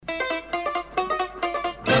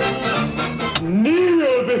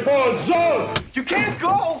You can't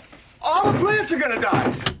go! All the plants are gonna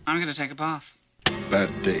die! I'm gonna take a bath. Bad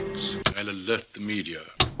dates. I'll alert the media.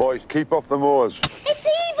 Boys, keep off the moors. It's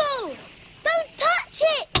evil! Don't touch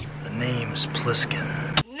it! The name's Pliskin.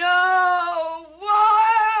 No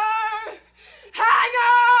wire hanger!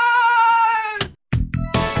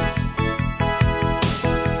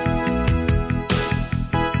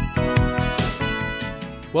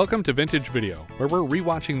 Welcome to Vintage Video, where we're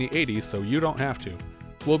rewatching the 80s so you don't have to.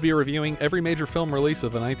 We'll be reviewing every major film release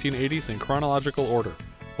of the 1980s in chronological order,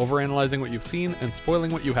 overanalyzing what you've seen and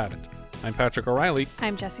spoiling what you haven't. I'm Patrick O'Reilly.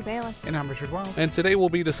 I'm Jesse Bayless. And I'm Richard Wells. And today we'll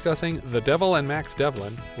be discussing The Devil and Max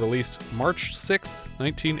Devlin, released March 6th,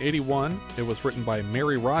 1981. It was written by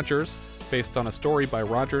Mary Rodgers, based on a story by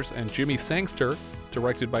Rodgers and Jimmy Sangster,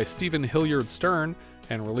 directed by Stephen Hilliard Stern,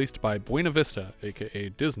 and released by Buena Vista, aka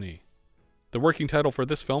Disney. The working title for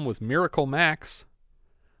this film was Miracle Max.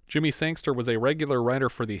 Jimmy Sangster was a regular writer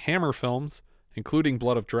for the Hammer films, including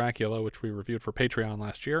Blood of Dracula, which we reviewed for Patreon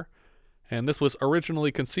last year. And this was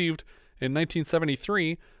originally conceived in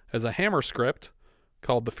 1973 as a Hammer script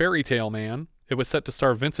called The Fairy Tale Man. It was set to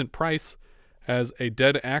star Vincent Price as a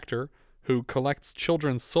dead actor who collects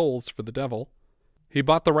children's souls for the devil. He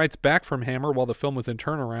bought the rights back from Hammer while the film was in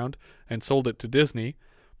turnaround and sold it to Disney.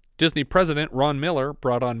 Disney president Ron Miller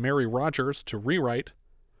brought on Mary Rodgers to rewrite.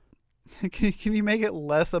 Can you make it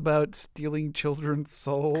less about stealing children's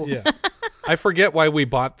souls? Yeah. I forget why we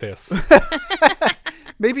bought this.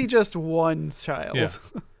 Maybe just one child. Yeah.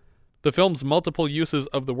 The film's multiple uses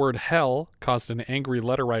of the word hell caused an angry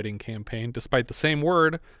letter-writing campaign, despite the same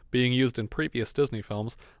word being used in previous Disney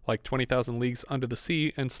films, like 20,000 Leagues Under the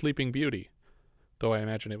Sea and Sleeping Beauty. Though I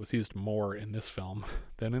imagine it was used more in this film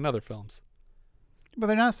than in other films. But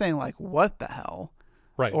they're not saying, like, what the hell?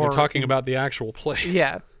 Right, they're talking about the actual place.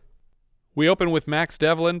 Yeah. We open with Max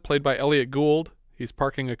Devlin, played by Elliot Gould. He's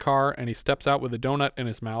parking a car, and he steps out with a donut in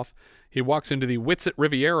his mouth. He walks into the Witsit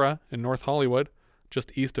Riviera in North Hollywood,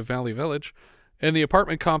 just east of Valley Village. In the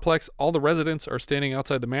apartment complex, all the residents are standing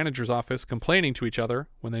outside the manager's office complaining to each other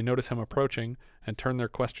when they notice him approaching and turn their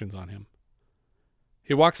questions on him.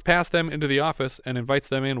 He walks past them into the office and invites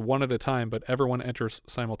them in one at a time, but everyone enters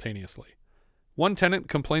simultaneously. One tenant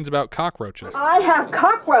complains about cockroaches. I have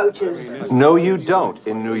cockroaches. No, you don't.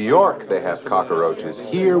 In New York, they have cockroaches.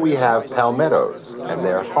 Here we have palmettos, and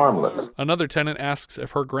they're harmless. Another tenant asks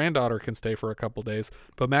if her granddaughter can stay for a couple days,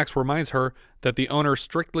 but Max reminds her that the owner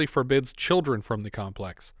strictly forbids children from the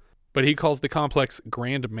complex. But he calls the complex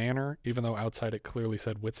Grand Manor, even though outside it clearly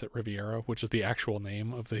said Witsit Riviera, which is the actual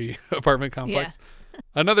name of the apartment complex. Yeah.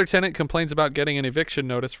 Another tenant complains about getting an eviction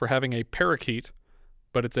notice for having a parakeet,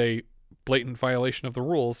 but it's a blatant violation of the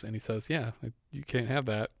rules, and he says, yeah, you can't have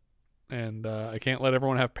that, and I can't let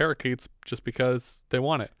everyone have parakeets just because they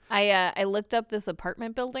want it. I looked up this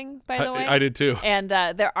apartment building, by the way. I did too. And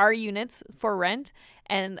there are units for rent,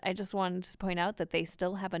 and I just wanted to point out that they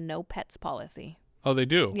still have a no pets policy. Oh, they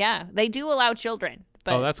do? Yeah, they do allow children,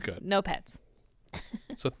 but that's good. No pets.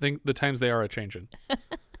 So think the times they are a-changin'.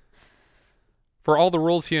 For all the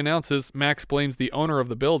rules he announces, Max blames the owner of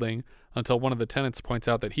the building until one of the tenants points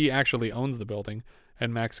out that he actually owns the building,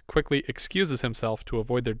 and Max quickly excuses himself to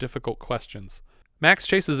avoid their difficult questions. Max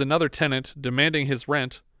chases another tenant, demanding his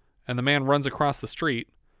rent, and the man runs across the street.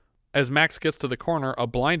 As Max gets to the corner, a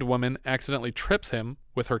blind woman accidentally trips him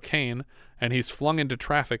with her cane, and he's flung into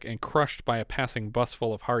traffic and crushed by a passing bus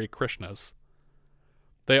full of Hare Krishnas.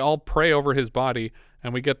 They all pray over his body,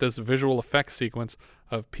 and we get this visual effects sequence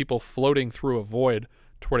of people floating through a void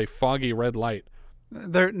toward a foggy red light.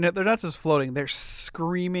 They're not just floating, they're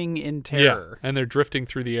screaming in terror. Yeah, and they're drifting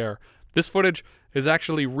through the air. This footage is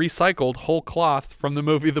actually recycled whole cloth from the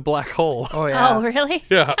movie The Black Hole. Oh, yeah. Oh, really?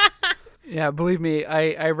 Yeah. Yeah, believe me,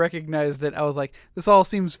 I recognized it. I was like, this all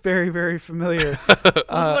seems very, very familiar. It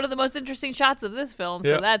was one of the most interesting shots of this film,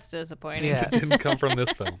 so that's disappointing. Yeah. It didn't come from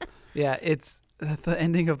this film. Yeah, it's the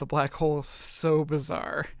ending of The Black Hole is so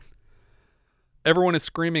bizarre. Everyone is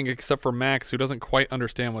screaming except for Max, who doesn't quite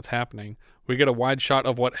understand what's happening. We get a wide shot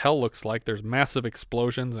of what hell looks like. There's massive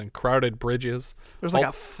explosions and crowded bridges. There's like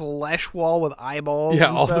a flesh wall with eyeballs. Yeah,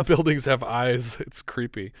 and all stuff. the buildings have eyes. It's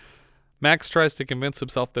creepy. Max tries to convince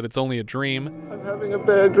himself that it's only a dream. I'm having a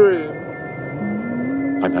bad dream.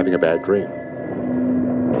 I'm having a bad dream.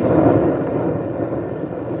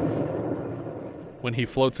 When he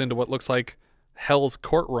floats into what looks like Hell's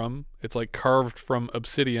courtroom, it's like carved from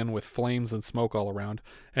obsidian with flames and smoke all around.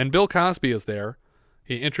 And Bill Cosby is there.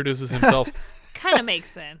 He introduces himself. Kind of makes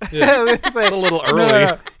sense. Yeah, It's like, a little early.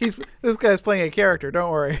 No. This guy's playing a character. Don't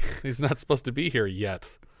worry. He's not supposed to be here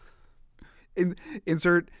yet.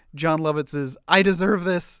 Insert John Lovitz's "I deserve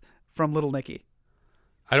this" from Little Nicky.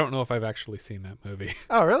 I don't know if I've actually seen that movie.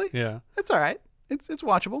 Oh, really? Yeah. It's all right. It's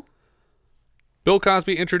watchable. Bill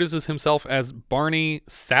Cosby introduces himself as Barney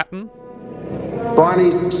Satin.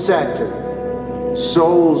 Barney Satin,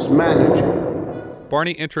 Soul's manager.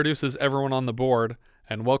 Barney introduces everyone on the board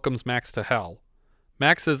and welcomes Max to hell.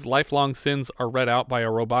 Max's lifelong sins are read out by a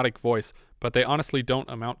robotic voice, but they honestly don't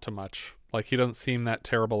amount to much. Like, he doesn't seem that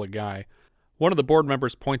terrible a guy. One of the board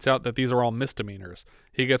members points out that these are all misdemeanors.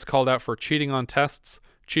 He gets called out for cheating on tests,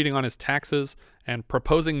 cheating on his taxes, and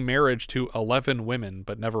proposing marriage to 11 women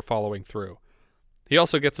but never following through. He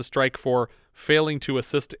also gets a strike for failing to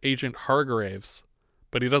assist Agent Hargraves,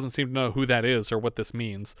 but he doesn't seem to know who that is or what this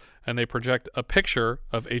means, and they project a picture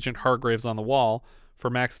of Agent Hargraves on the wall for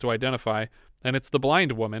Max to identify, and it's the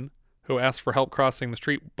blind woman who asked for help crossing the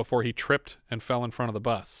street before he tripped and fell in front of the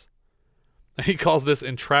bus. And he calls this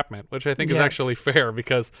entrapment, which I think is actually fair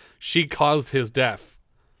because she caused his death.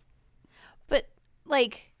 But,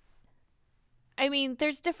 like, I mean,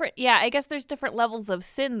 I guess there's different levels of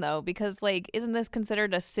sin, though, because, like, isn't this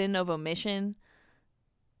considered a sin of omission?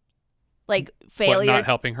 Like, failure. What, not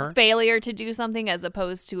helping her? Failure to do something as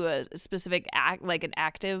opposed to a specific act, like an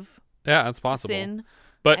active Yeah, that's possible. sin.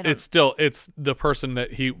 But it's the person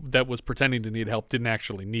that was pretending to need help didn't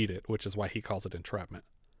actually need it, which is why he calls it entrapment.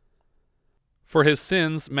 For his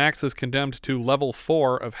sins, Max is condemned to level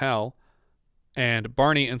 4 of hell, and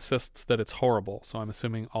Barney insists that it's horrible, so I'm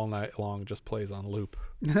assuming All Night Long just plays on loop.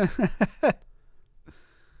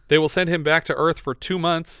 They will send him back to Earth for 2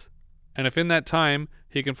 months, and if in that time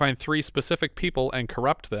he can find 3 specific people and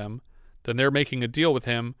corrupt them, then they're making a deal with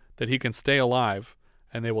him that he can stay alive,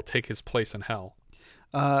 and they will take his place in hell.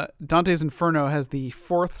 Dante's Inferno has the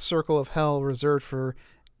 4th circle of hell reserved for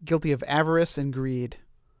guilty of avarice and greed.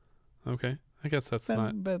 Okay. I guess that's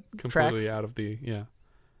not but completely tracks. out of the, yeah.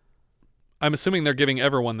 I'm assuming they're giving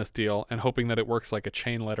everyone this deal and hoping that it works like a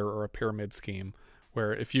chain letter or a pyramid scheme,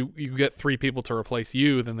 where if you get 3 people to replace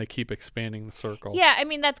you, then they keep expanding the circle. Yeah, I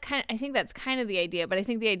mean, I think that's kind of the idea, but I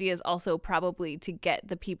think the idea is also probably to get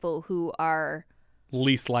the people who are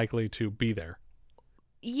least likely to be there.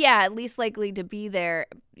 Yeah, least likely to be there,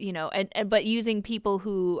 you know, but using people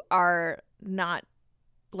who are not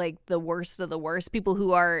like the worst of the worst, people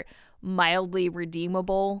who are mildly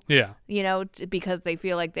redeemable. Yeah. You know, because they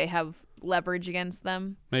feel like they have leverage against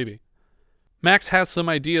them. Maybe. Max has some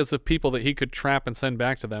ideas of people that he could trap and send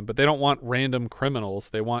back to them, but they don't want random criminals.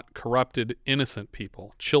 They want corrupted, innocent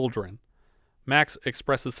people, children. Max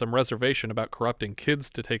expresses some reservation about corrupting kids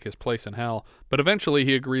to take his place in hell, but eventually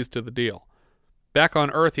he agrees to the deal. Back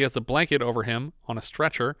on Earth, he has a blanket over him on a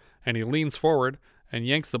stretcher, and he leans forward and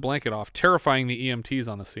yanks the blanket off, terrifying the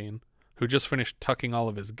EMTs on the scene, who just finished tucking all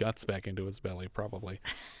of his guts back into his belly, probably.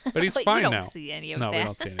 But he's fine now. You don't see any of that. No, we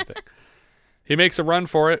don't see anything. He makes a run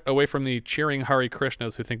for it, away from the cheering Hare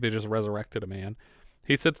Krishnas who think they just resurrected a man.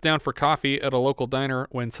 He sits down for coffee at a local diner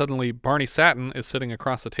when suddenly Barney Satin is sitting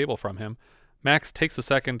across the table from him. Max takes a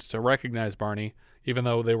second to recognize Barney, even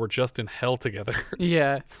though they were just in hell together.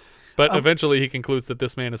 Yeah. But eventually he concludes that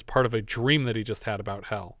this man is part of a dream that he just had about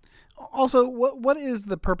hell. Also, what is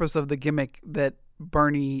the purpose of the gimmick that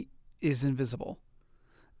Barney is invisible?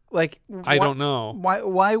 Like, I don't know.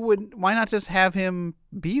 Why not just have him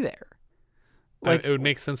be there? Like, it would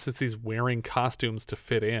make sense since he's wearing costumes to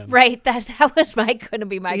fit in. Right. That was going to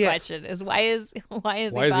be my question. Is why is he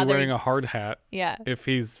wearing a hard hat? Yeah. If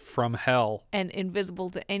he's from hell and invisible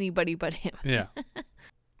to anybody but him. Yeah.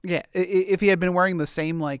 Yeah. If he had been wearing the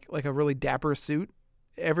same like a really dapper suit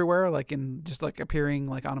everywhere, like in just like appearing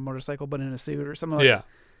like on a motorcycle but in a suit or something. Yeah.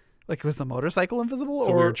 Like was the motorcycle invisible? It's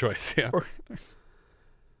a weird choice. Yeah.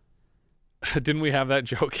 Didn't we have that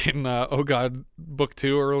joke in Oh God Book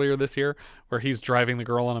 2 earlier this year where he's driving the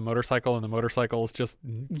girl on a motorcycle and the motorcycle is just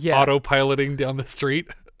autopiloting down the street?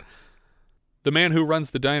 The man who runs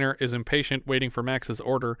the diner is impatient waiting for Max's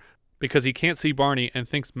order because he can't see Barney and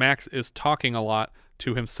thinks Max is talking a lot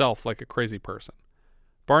to himself like a crazy person.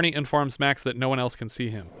 Barney informs Max that no one else can see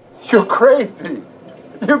him. You're crazy.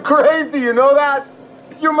 You're crazy, you know that?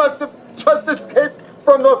 You must have just escaped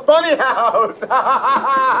from the funny house.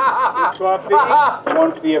 Coffee,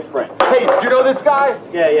 one for your friend. Hey, do you know this guy?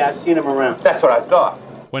 Yeah, I've seen him around. That's what I thought.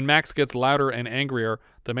 When Max gets louder and angrier,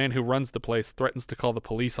 the man who runs the place threatens to call the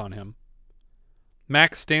police on him.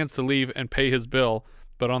 Max stands to leave and pay his bill,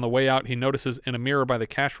 but on the way out he notices in a mirror by the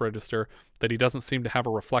cash register that he doesn't seem to have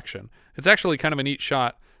a reflection. It's actually kind of a neat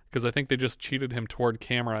shot because I think they just cheated him toward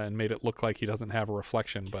camera and made it look like he doesn't have a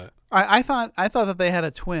reflection. But I thought that they had a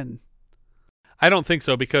twin. I don't think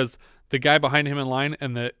so because the guy behind him in line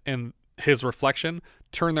and his reflection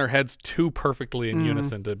turn their heads too perfectly in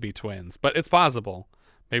unison to be twins. But it's possible.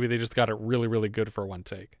 Maybe they just got it really, really good for one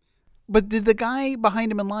take. But did the guy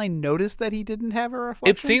behind him in line notice that he didn't have a reflection?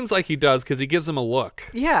 It seems like he does because he gives him a look.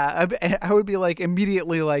 Yeah, I would be like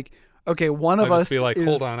immediately like, okay, one of I'd us just be like, is...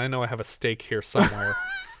 hold on, I know I have a stake here somewhere.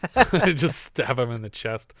 Just stab him in the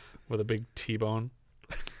chest with a big T-bone.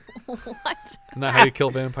 What? Isn't that how you kill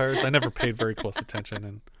vampires? I never paid very close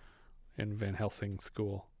attention in Van Helsing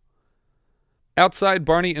school. Outside,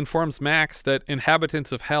 Barney informs Max that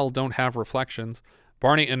inhabitants of hell don't have reflections.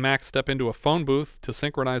 Barney and Max step into a phone booth to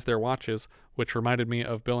synchronize their watches, which reminded me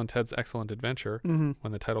of Bill and Ted's Excellent Adventure,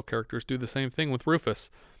 when the title characters do the same thing with Rufus.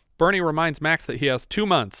 Bernie reminds Max that he has 2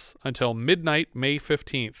 months until midnight, May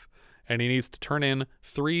 15th, and he needs to turn in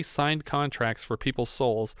 3 signed contracts for people's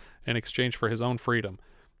souls in exchange for his own freedom.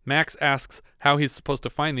 Max asks how he's supposed to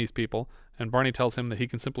find these people, and Barney tells him that he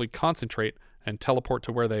can simply concentrate and teleport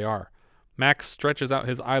to where they are. Max stretches out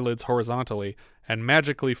his eyelids horizontally and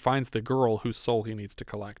magically finds the girl whose soul he needs to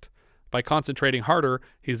collect. By concentrating harder,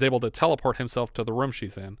 he's able to teleport himself to the room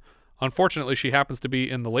she's in. Unfortunately, she happens to be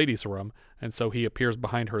in the ladies' room, and so he appears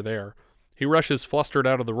behind her there. He rushes flustered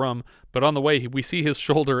out of the room, but on the way, we see his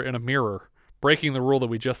shoulder in a mirror, breaking the rule that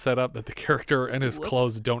we just set up that the character and his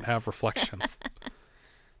clothes don't have reflections.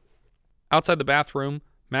 Outside the bathroom,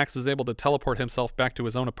 Max is able to teleport himself back to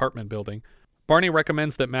his own apartment building. Barney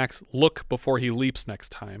recommends that Max look before he leaps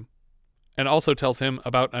next time, and also tells him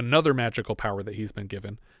about another magical power that he's been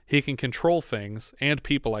given. He can control things, and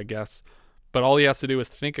people, I guess, but all he has to do is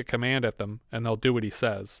think a command at them, and they'll do what he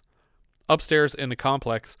says. Upstairs in the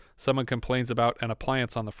complex, someone complains about an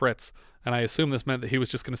appliance on the fritz, and I assume this meant that he was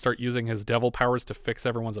just going to start using his devil powers to fix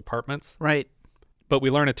everyone's apartments. Right. But we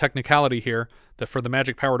learn a technicality here that for the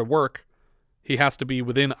magic power to work, he has to be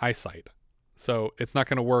within eyesight. So it's not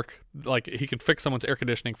going to work. Like, he can fix someone's air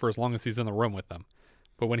conditioning for as long as he's in the room with them.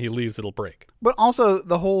 But when he leaves, it'll break. But also,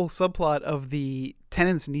 the whole subplot of the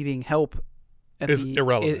tenants needing help is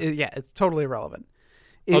irrelevant. It's totally irrelevant.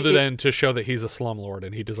 Other than to show that he's a slumlord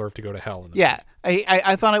and he deserved to go to hell.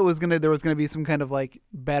 I thought there was gonna be some kind of like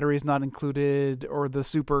batteries not included or the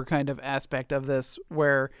super kind of aspect of this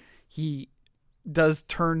where he does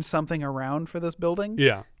turn something around for this building.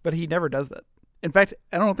 Yeah. But he never does that. In fact,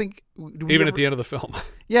 I don't think... Even at the end of the film.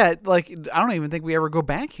 Yeah, like, I don't even think we ever go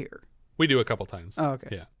back here. We do a couple times. Oh, okay.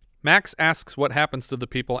 Yeah. Max asks what happens to the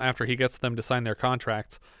people after he gets them to sign their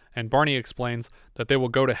contracts, and Barney explains that they will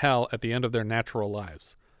go to hell at the end of their natural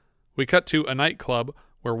lives. We cut to a nightclub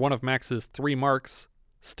where one of Max's 3 marks,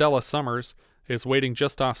 Stella Summers, is waiting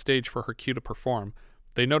just off stage for her cue to perform.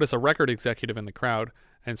 They notice a record executive in the crowd,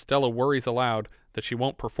 and Stella worries aloud that she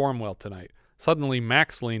won't perform well tonight. Suddenly,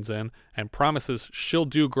 Max leans in and promises she'll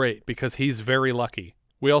do great because he's very lucky.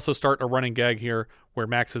 We also start a running gag here where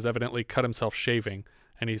Max has evidently cut himself shaving,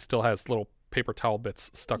 and he still has little paper towel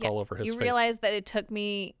bits stuck all over his face. You realize that it took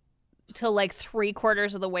me till like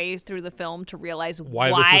 3/4 of the way through the film to realize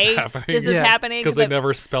why this is happening. Because they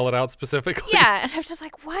never spell it out specifically. Yeah, and I'm just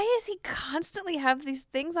like, why does he constantly have these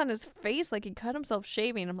things on his face? Like he cut himself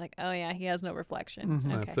shaving. I'm like, oh yeah, he has no reflection.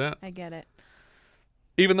 Mm-hmm. Okay, that's it. I get it.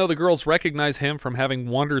 Even though the girls recognize him from having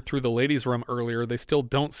wandered through the ladies' room earlier, they still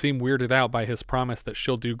don't seem weirded out by his promise that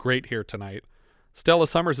she'll do great here tonight. Stella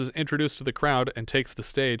Summers is introduced to the crowd and takes the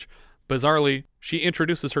stage. Bizarrely, she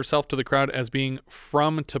introduces herself to the crowd as being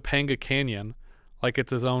from Topanga Canyon, like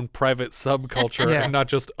it's his own private subculture and not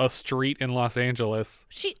just a street in Los Angeles.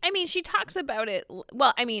 She talks about it.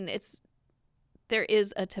 Well, there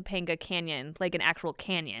is a Topanga Canyon, like an actual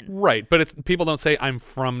canyon. Right, but people don't say I'm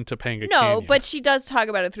from Topanga Canyon. No, but she does talk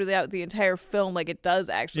about it throughout the entire film. Like it does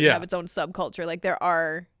actually have its own subculture. Like there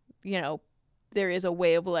is a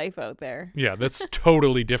way of life out there. Yeah, that's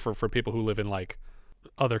totally different from people who live in like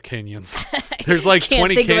other canyons. There's like 20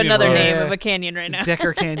 can't think canyon of another roads. name of a canyon right now.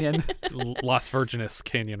 Decker Canyon. Las Virgenes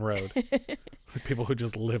Canyon Road. People who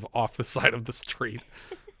just live off the side of the street.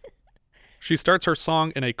 She starts her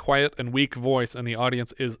song in a quiet and weak voice, and the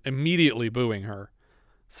audience is immediately booing her.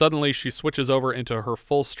 Suddenly, she switches over into her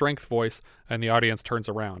full-strength voice, and the audience turns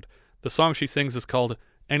around. The song she sings is called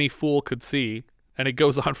Any Fool Could See, and it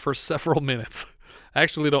goes on for several minutes. I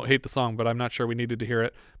actually don't hate the song, but I'm not sure we needed to hear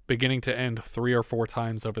it beginning to end 3 or 4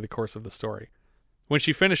 times over the course of the story. When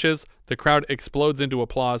she finishes, the crowd explodes into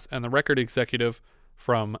applause, and the record executive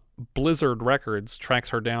from Blizzard Records tracks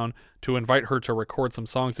her down to invite her to record some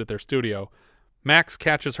songs at their studio. Max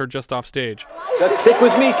catches her just off stage. Just stick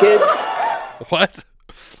with me, kid. What?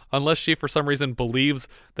 Unless she for some reason believes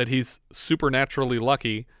that he's supernaturally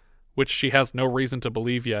lucky, which she has no reason to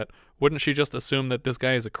believe yet, wouldn't she just assume that this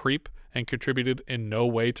guy is a creep and contributed in no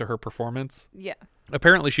way to her performance? Yeah.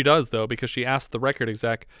 Apparently she does, though, because she asked the record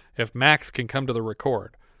exec if Max can come to the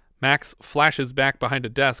record. Max flashes back behind a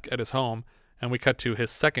desk at his home, and we cut to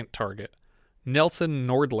his second target, Nelson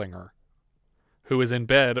Nordlinger, who is in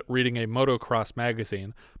bed reading a motocross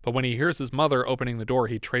magazine, but when he hears his mother opening the door,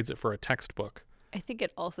 he trades it for a textbook. I think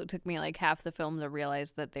it also took me like half the film to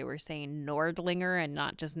realize that they were saying Nordlinger and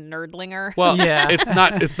not just Nerdlinger. Well, yeah. it's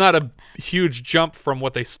not a huge jump from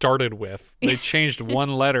what they started with. They changed one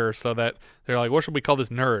letter so that they're like, what should we call this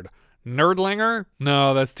nerd? Nerdlinger?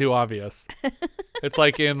 No, that's too obvious. It's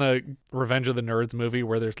like in the Revenge of the Nerds movie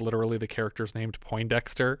where there's literally the characters named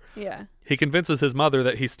Poindexter. Yeah. He convinces his mother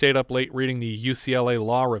that he stayed up late reading the UCLA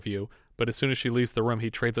Law Review, but as soon as she leaves the room, he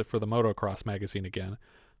trades it for the motocross magazine again.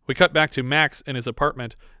 We cut back to Max in his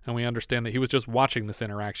apartment, and we understand that he was just watching this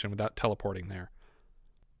interaction without teleporting there.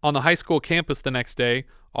 On the high school campus the next day,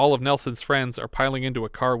 all of Nelson's friends are piling into a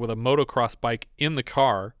car with a motocross bike in the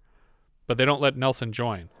car, but they don't let Nelson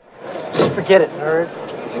join. Just forget it, nerd.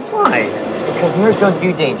 Why? Because nerds don't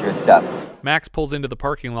do dangerous stuff. Max pulls into the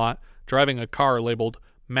parking lot, driving a car labeled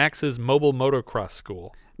Max's Mobile Motocross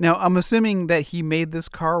School. Now, I'm assuming that he made this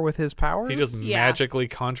car with his powers? He just magically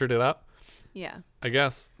conjured it up? Yeah. I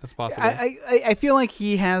guess that's possible. I feel like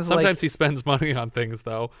he has sometimes he spends money on things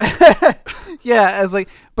though. Yeah, as like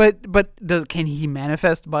but can he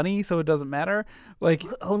manifest money so it doesn't matter? Like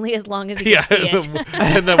only as long as he can see it.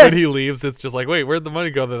 And then when he leaves, it's just like, wait, where'd the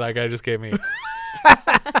money go that guy just gave me?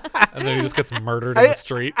 And then he just gets murdered in the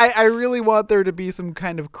street. I really want there to be some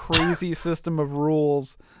kind of crazy system of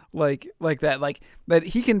rules like that. Like that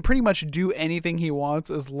he can pretty much do anything he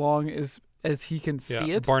wants as long as he can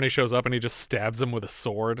see it. Barney shows up and he just stabs him with a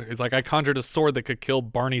sword. He's like, I conjured a sword that could kill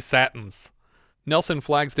Barney Satins. Nelson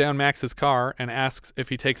flags down Max's car and asks if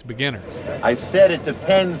he takes beginners. I said it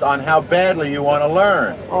depends on how badly you want to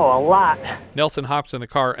learn. Oh, a lot. Nelson hops in the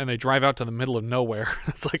car and they drive out to the middle of nowhere.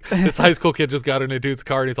 It's like this high school kid just got in a dude's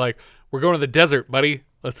car and he's like, we're going to the desert, buddy.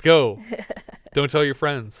 Let's go. Don't tell your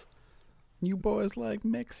friends. You boys like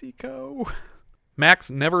Mexico.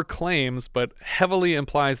 Max never claims, but heavily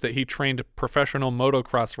implies that he trained professional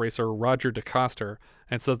motocross racer Roger DeCoster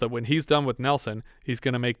and says that when he's done with Nelson, he's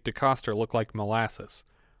going to make DeCoster look like molasses.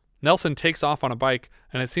 Nelson takes off on a bike,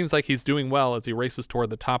 and it seems like he's doing well as he races toward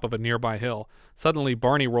the top of a nearby hill. Suddenly,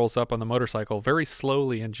 Barney rolls up on the motorcycle very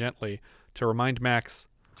slowly and gently to remind Max,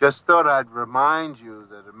 just thought I'd remind you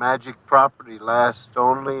that a magic property lasts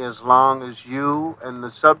only as long as you and the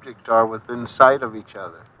subject are within sight of each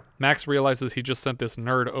other. Max realizes he just sent this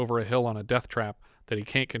nerd over a hill on a death trap that he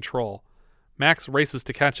can't control. Max races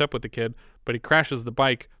to catch up with the kid, but he crashes the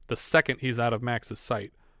bike the second he's out of Max's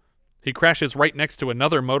sight. He crashes right next to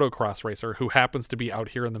another motocross racer who happens to be out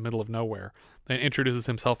here in the middle of nowhere, and introduces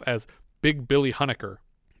himself as Big Billy Honecker.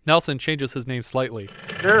 Nelson changes his name slightly.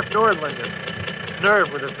 Nerf Nordlinger.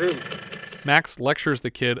 Nerf with a V. Max lectures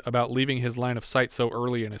the kid about leaving his line of sight so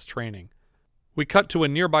early in his training. We cut to a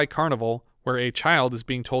nearby carnival where a child is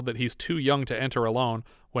being told that he's too young to enter alone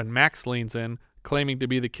when Max leans in, claiming to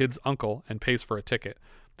be the kid's uncle, and pays for a ticket.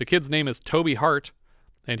 The kid's name is Toby Hart,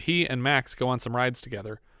 and he and Max go on some rides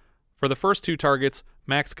together. For the first two targets,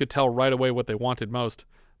 Max could tell right away what they wanted most,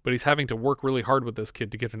 but he's having to work really hard with this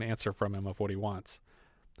kid to get an answer from him of what he wants.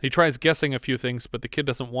 He tries guessing a few things, but the kid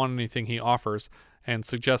doesn't want anything he offers and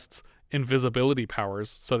suggests invisibility powers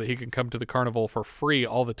so that he can come to the carnival for free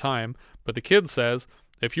all the time, but the kid says,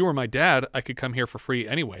 if you were my dad, I could come here for free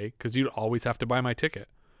anyway, because you'd always have to buy my ticket.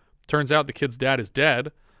 Turns out the kid's dad is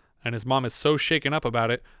dead, and his mom is so shaken up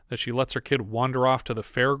about it that she lets her kid wander off to the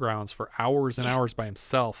fairgrounds for hours and hours by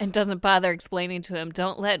himself. And doesn't bother explaining to him,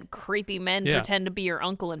 don't let creepy men pretend to be your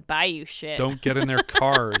uncle and buy you shit. Don't get in their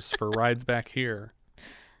cars for rides back here.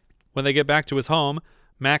 When they get back to his home,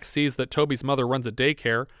 Max sees that Toby's mother runs a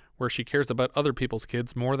daycare where she cares about other people's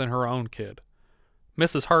kids more than her own kid.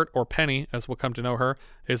 Mrs. Hart, or Penny, as we'll come to know her,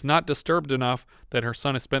 is not disturbed enough that her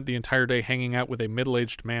son has spent the entire day hanging out with a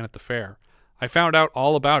middle-aged man at the fair. I found out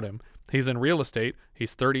all about him. He's in real estate,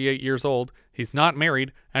 he's 38 years old, he's not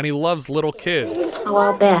married, and he loves little kids. Oh,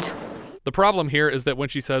 I'll bet. The problem here is that when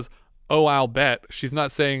she says, oh, I'll bet, she's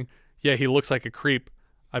not saying, yeah, he looks like a creep,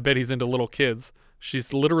 I bet he's into little kids.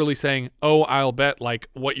 She's literally saying, oh, I'll bet, like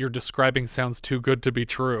what you're describing sounds too good to be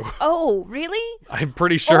true. Oh, really? I'm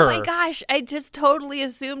pretty sure. Oh my gosh, I just totally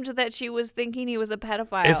assumed that she was thinking he was a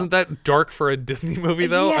pedophile. Isn't that dark for a Disney movie,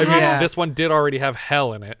 though? Yeah. I mean, this one did already have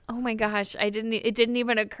hell in it. Oh my gosh, it didn't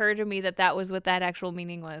even occur to me that was what that actual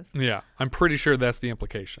meaning was. Yeah, I'm pretty sure that's the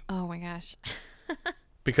implication. Oh my gosh.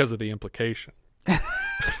 Because of the implication.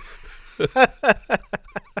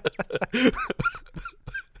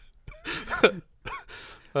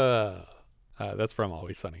 That's from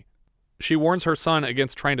Always Sunny. She warns her son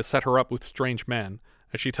against trying to set her up with strange men,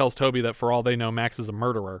 and she tells Toby that for all they know, Max is a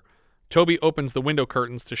murderer. Toby opens the window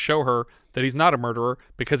curtains to show her that he's not a murderer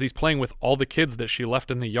because he's playing with all the kids that she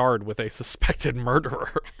left in the yard with a suspected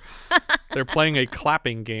murderer. They're playing a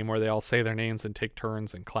clapping game where they all say their names and take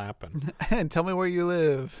turns and clap. And tell me where you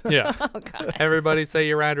live. Yeah. Oh, God. Everybody say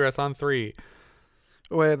your address on 3.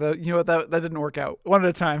 Wait, you know what? That didn't work out. One at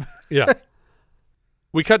a time. Yeah.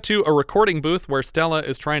 We cut to a recording booth where Stella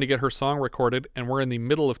is trying to get her song recorded, and we're in the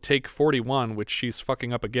middle of take 41, which she's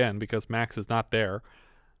fucking up again because Max is not there.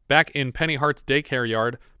 Back in Penny Hart's daycare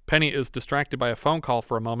yard, Penny is distracted by a phone call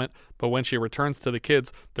for a moment, but when she returns to the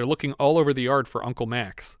kids, they're looking all over the yard for Uncle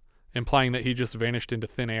Max, implying that he just vanished into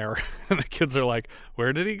thin air. And the kids are like,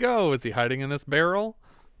 where did he go? Is he hiding in this barrel?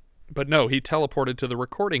 But no, he teleported to the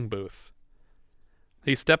recording booth.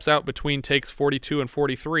 He steps out between takes 42 and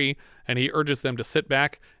 43, and he urges them to sit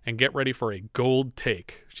back and get ready for a gold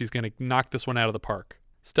take. She's going to knock this one out of the park.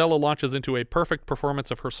 Stella launches into a perfect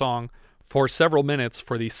performance of her song for several minutes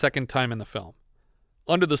for the second time in the film.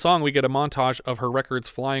 Under the song, we get a montage of her records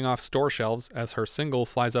flying off store shelves as her single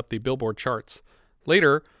flies up the Billboard charts.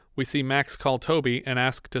 Later, we see Max call Toby and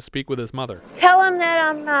ask to speak with his mother. Tell him that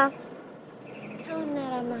I'm not here.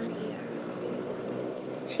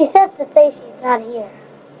 She says to say she's not here.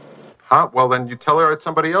 Huh? Well, then you tell her it's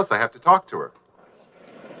somebody else. I have to talk to her.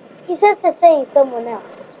 He says to say someone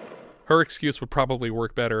else. Her excuse would probably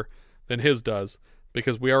work better than his does,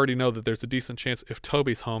 because we already know that there's a decent chance if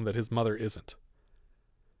Toby's home that his mother isn't.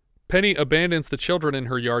 Penny abandons the children in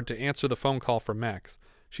her yard to answer the phone call from Max.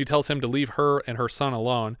 She tells him to leave her and her son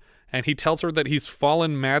alone, and he tells her that he's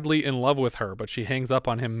fallen madly in love with her, but she hangs up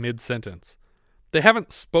on him mid-sentence. They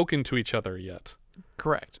haven't spoken to each other yet.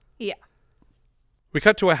 Correct. Yeah. We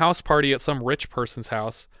cut to a house party at some rich person's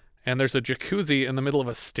house, and there's a jacuzzi in the middle of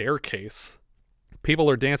a staircase. People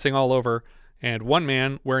are dancing all over, and one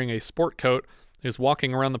man, wearing a sport coat, is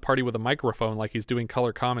walking around the party with a microphone like he's doing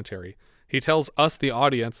color commentary. He tells us, the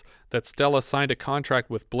audience, that Stella signed a contract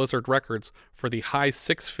with Blizzard Records for the high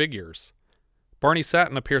 6 figures. Barney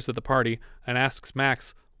Satin appears at the party and asks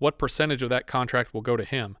Max what percentage of that contract will go to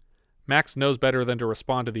him. Max knows better than to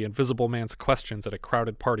respond to the Invisible Man's questions at a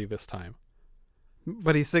crowded party this time.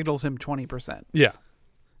 But he signals him 20%. Yeah.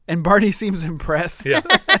 And Barney seems impressed. Yeah.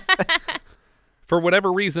 For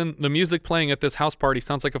whatever reason, the music playing at this house party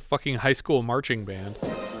sounds like a fucking high school marching band,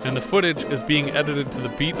 and the footage is being edited to the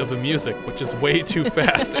beat of the music, which is way too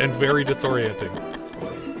fast and very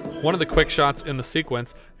disorienting. One of the quick shots in the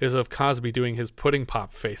sequence is of Cosby doing his pudding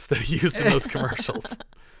pop face that he used in those commercials.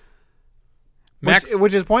 Max,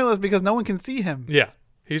 which is pointless because no one can see him. Yeah,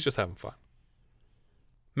 he's just having fun.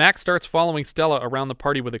 Max starts following Stella around the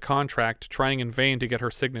party with a contract, trying in vain to get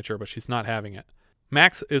her signature, but she's not having it.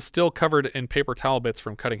 Max is still covered in paper towel bits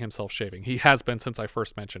from cutting himself shaving. He has been since I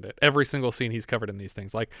first mentioned it. Every single scene he's covered in these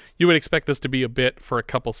things. Like, you would expect this to be a bit for a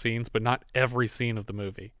couple scenes, but not every scene of the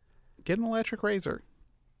movie. Get an electric razor.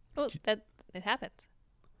 Oh, it happens.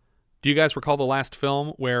 Do you guys recall the last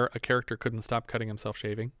film where a character couldn't stop cutting himself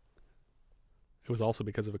shaving? It was also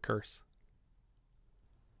because of a curse.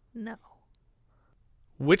 No.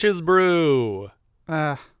 Witch's Brew.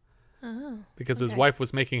 Okay. Because his wife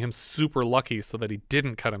was making him super lucky so that he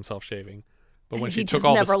didn't cut himself shaving. But when she He took just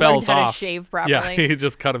all the never spells learned how to off, shave properly. yeah, he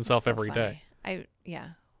just cut himself That's so every funny. day. Yeah.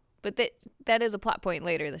 But that is a plot point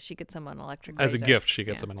later that she gets him an electric As razor. a gift, she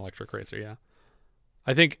gets him an electric razor, yeah.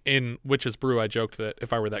 I think in Witch's Brew, I joked that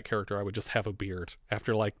if I were that character, I would just have a beard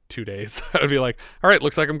after like 2 days. I would be like, all right,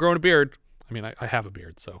 looks like I'm growing a beard. I mean, I have a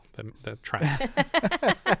beard, so that tracks.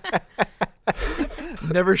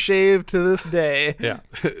 Never shaved to this day. Yeah.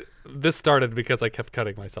 This started because I kept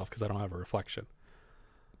cutting myself because I don't have a reflection.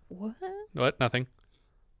 What? Nothing.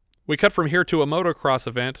 We cut from here to a motocross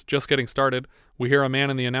event, just getting started. We hear a man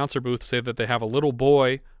in the announcer booth say that they have a little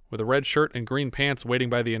boy with a red shirt and green pants waiting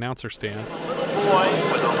by the announcer stand. Little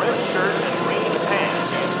boy with a red shirt and green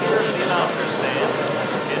pants is here at the announcer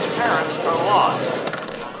stand. His parents are lost.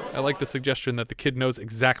 I like the suggestion that the kid knows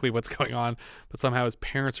exactly what's going on, but somehow his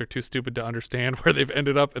parents are too stupid to understand where they've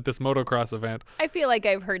ended up at this motocross event. I feel like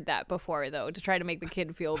I've heard that before, though, to try to make the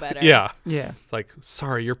kid feel better. Yeah. Yeah. It's like,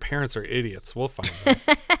 sorry, your parents are idiots. We'll find them.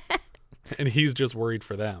 And he's just worried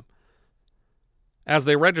for them. As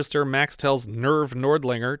they register, Max tells Nerve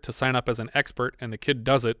Nordlinger to sign up as an expert, and the kid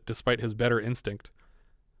does it despite his better instinct.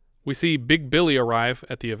 We see Big Billy arrive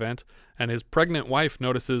at the event, and his pregnant wife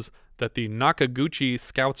notices that the Nakaguchi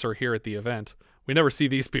scouts are here at the event. We never see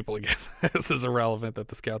these people again. This is irrelevant that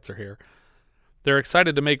the scouts are here. They're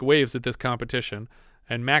excited to make waves at this competition,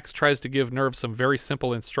 and Max tries to give Nerve some very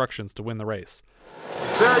simple instructions to win the race.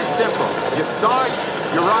 Very simple. You start,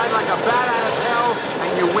 you ride like a bat out of hell,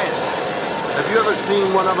 and you win. Have you ever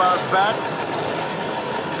seen one of our bats?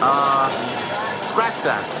 Scratch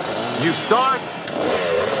that. You start,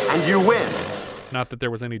 and you win. Not that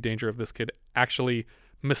there was any danger of this kid actually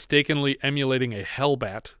mistakenly emulating a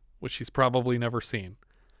Hellbat, which he's probably never seen.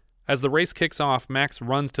 As the race kicks off, Max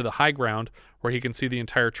runs to the high ground where he can see the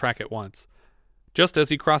entire track at once. Just as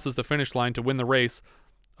he crosses the finish line to win the race,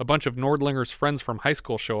 a bunch of Nordlinger's friends from high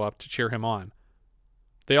school show up to cheer him on.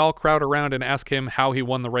 They all crowd around and ask him how he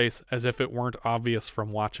won the race as if it weren't obvious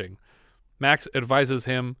from watching. Max advises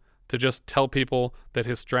him to just tell people that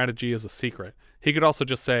his strategy is a secret. He could also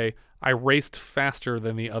just say, I raced faster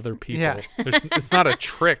than the other people. Yeah. It's not a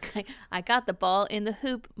trick. I got the ball in the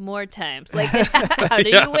hoop more times. Like, how do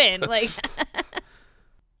you win? Like,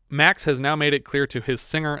 Max has now made it clear to his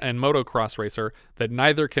singer and motocross racer that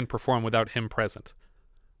neither can perform without him present.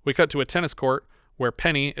 We cut to a tennis court where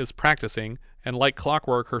Penny is practicing, and like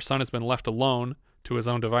clockwork, her son has been left alone to his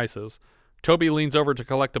own devices. Toby leans over to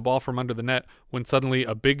collect a ball from under the net when suddenly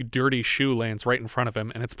a big dirty shoe lands right in front of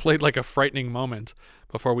him, and it's played like a frightening moment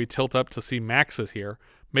before we tilt up to see Max is here,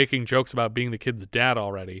 making jokes about being the kid's dad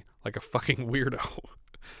already, like a fucking weirdo.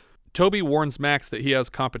 Toby warns Max that he has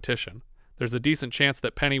competition. There's a decent chance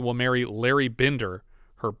that Penny will marry Larry Binder,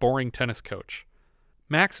 her boring tennis coach.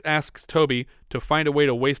 Max asks Toby to find a way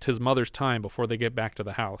to waste his mother's time before they get back to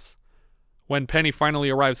the house. When Penny finally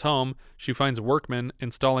arrives home, she finds workmen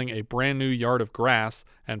installing a brand new yard of grass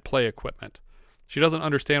and play equipment. She doesn't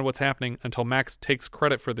understand what's happening until Max takes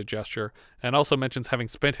credit for the gesture and also mentions having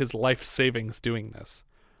spent his life savings doing this.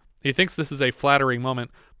 He thinks this is a flattering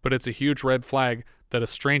moment, but it's a huge red flag that a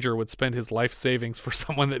stranger would spend his life savings for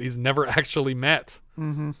someone that he's never actually met.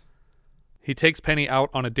 Mm-hmm. He takes Penny out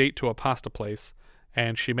on a date to a pasta place,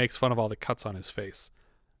 and she makes fun of all the cuts on his face.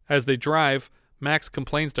 As they drive, Max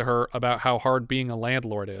complains to her about how hard being a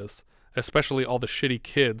landlord is, especially all the shitty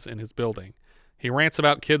kids in his building. He rants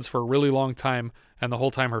about kids for a really long time, and the whole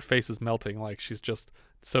time her face is melting, like she's just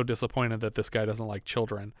so disappointed that this guy doesn't like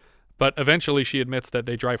children. But eventually she admits that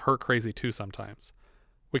they drive her crazy too sometimes.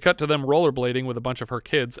 We cut to them rollerblading with a bunch of her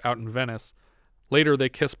kids out in Venice. Later they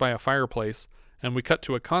kiss by a fireplace, and we cut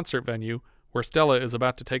to a concert venue where Stella is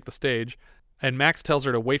about to take the stage, and Max tells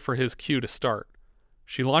her to wait for his cue to start.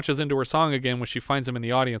 She launches into her song again when she finds him in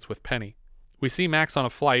the audience with Penny. We see Max on a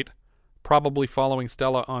flight, probably following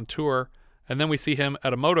Stella on tour, and then we see him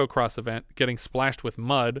at a motocross event getting splashed with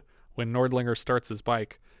mud when Nordlinger starts his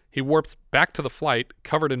bike. He warps back to the flight,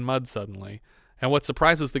 covered in mud suddenly, and what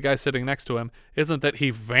surprises the guy sitting next to him isn't that he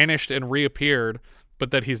vanished and reappeared,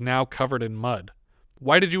 but that he's now covered in mud.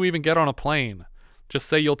 Why did you even get on a plane? Just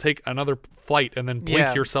say you'll take another flight and then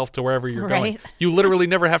blink yourself to wherever you're going. You literally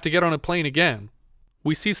never have to get on a plane again.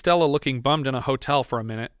 We see Stella looking bummed in a hotel for a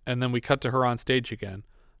minute, and then we cut to her on stage again.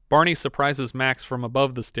 Barney surprises Max from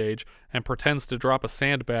above the stage and pretends to drop a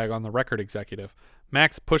sandbag on the record executive.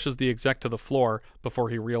 Max pushes the exec to the floor before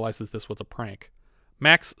he realizes this was a prank.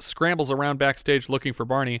 Max scrambles around backstage looking for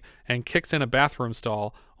Barney and kicks in a bathroom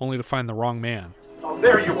stall, only to find the wrong man. Oh,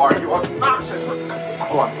 there you are, you obnoxious.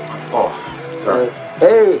 Oh, sorry.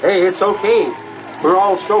 Hey, it's okay. We're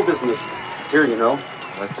all show business here, you know.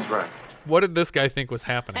 That's right. What did this guy think was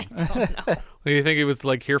happening? I don't know. Do you think he was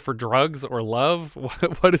like here for drugs or love?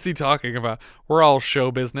 What is he talking about? We're all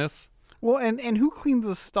show business. Well, and who cleans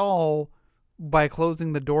a stall by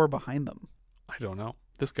closing the door behind them? I don't know.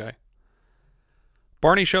 This guy.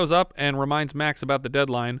 Barney shows up and reminds Max about the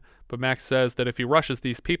deadline, but Max says that if he rushes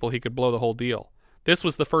these people, he could blow the whole deal. This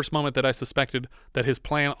was the first moment that I suspected that his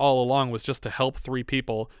plan all along was just to help 3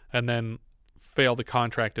 people and then fail the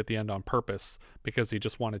contract at the end on purpose because he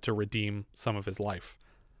just wanted to redeem some of his life.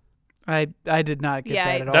 I did not get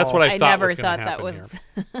that at all. That's what I thought never was going thought to that happen was.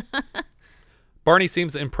 here. Barney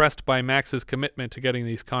seems impressed by Max's commitment to getting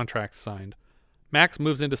these contracts signed. Max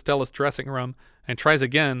moves into Stella's dressing room and tries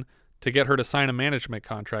again to get her to sign a management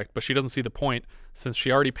contract, but she doesn't see the point since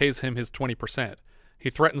she already pays him his 20%. He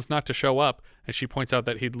threatens not to show up, and she points out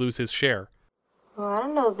that he'd lose his share. Well, I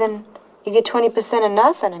don't know. Then you get 20% of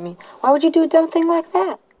nothing. I mean, why would you do a dumb thing like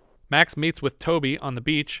that? Max meets with Toby on the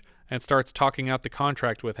beach and starts talking out the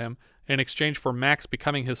contract with him. In exchange for Max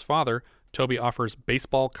becoming his father, Toby offers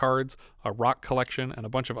baseball cards, a rock collection, and a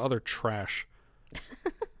bunch of other trash.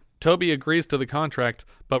 Toby agrees to the contract,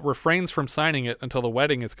 but refrains from signing it until the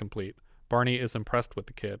wedding is complete. Barney is impressed with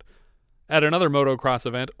the kid. At another motocross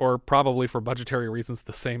event, or probably for budgetary reasons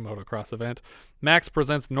the same motocross event, Max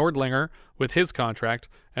presents Nordlinger with his contract,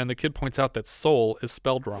 and the kid points out that soul is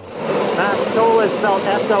spelled wrong. Soul is spelled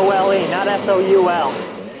S-O-L-E, not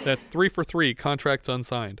S-O-U-L. That's 3 for 3, contracts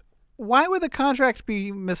unsigned. Why would the contract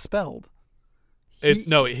be misspelled?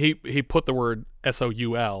 He put the word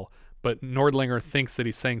S-O-U-L, but Nordlinger thinks that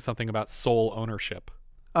he's saying something about sole ownership.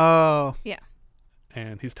 Oh. Yeah.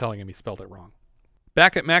 And he's telling him he spelled it wrong.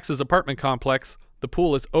 Back at Max's apartment complex, the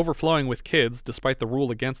pool is overflowing with kids despite the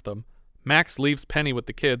rule against them. Max leaves Penny with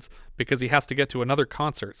the kids because he has to get to another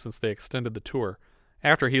concert since they extended the tour.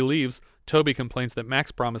 After he leaves, Toby complains that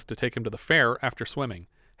Max promised to take him to the fair after swimming.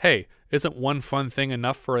 Hey, isn't one fun thing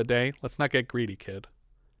enough for a day? Let's not get greedy, kid.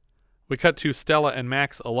 We cut to Stella and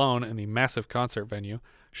Max alone in the massive concert venue.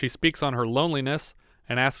 She speaks on her loneliness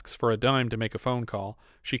and asks for a dime to make a phone call.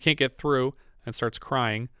 She can't get through and starts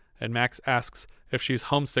crying, and Max asks if she's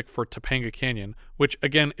homesick for Topanga Canyon, which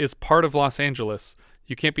again is part of Los Angeles.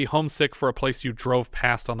 You can't be homesick for a place you drove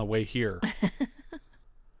past on the way here.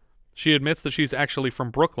 She admits that she's actually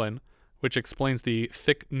from Brooklyn, which explains the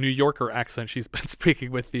thick New Yorker accent she's been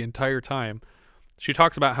speaking with the entire time. She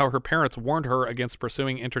talks about how her parents warned her against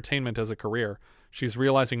pursuing entertainment as a career. She's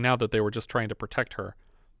realizing now that they were just trying to protect her.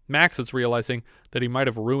 Max is realizing that he might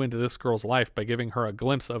have ruined this girl's life by giving her a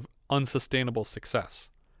glimpse of unsustainable success.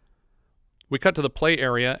 We cut to the play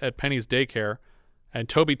area at Penny's daycare, and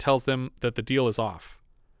Toby tells them that the deal is off.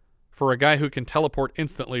 For a guy who can teleport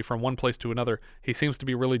instantly from one place to another, he seems to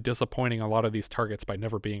be really disappointing a lot of these targets by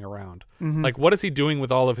never being around. Mhm. Like, what is he doing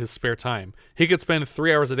with all of his spare time? He could spend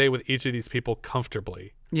 3 hours a day with each of these people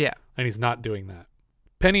comfortably. Yeah. And he's not doing that.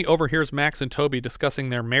 Penny overhears Max and Toby discussing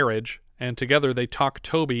their marriage, and together they talk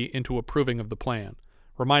Toby into approving of the plan,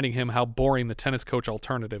 reminding him how boring the tennis coach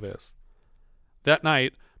alternative is. That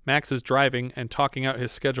night, Max is driving and talking out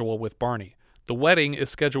his schedule with Barney. The wedding is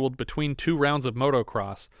scheduled between 2 rounds of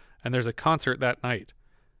motocross, and there's a concert that night.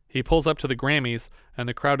 He pulls up to the Grammys, and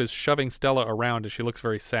the crowd is shoving Stella around as she looks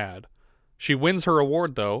very sad. She wins her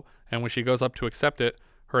award, though, and when she goes up to accept it,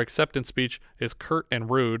 her acceptance speech is curt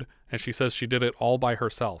and rude, and she says she did it all by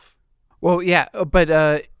herself. Well, yeah, but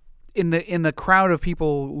in the crowd of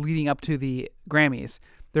people leading up to the Grammys,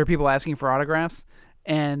 there are people asking for autographs,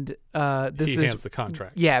 and he hands the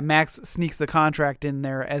contract. Yeah, Max sneaks the contract in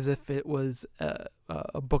there as if it was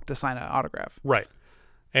a book to sign an autograph. Right.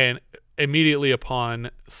 And immediately upon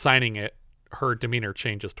signing it, her demeanor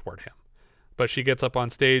changes toward him. But she gets up on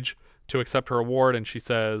stage to accept her award, and she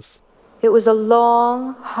says, It was a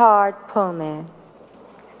long, hard pull, man.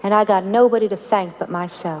 And I got nobody to thank but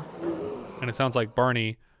myself. and it sounds like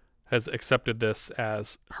Barney has accepted this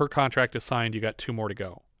as her contract is signed, you got 2 more to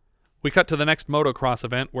go. We cut to the next motocross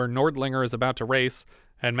event where Nordlinger is about to race,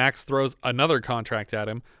 and Max throws another contract at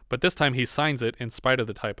him, but this time he signs it in spite of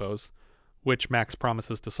the typos, which Max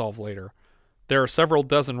promises to solve later. There are several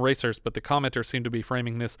dozen racers, but the commenters seem to be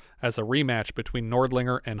framing this as a rematch between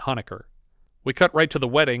Nordlinger and Honecker. We cut right to the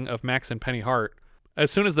wedding of Max and Penny Hart. As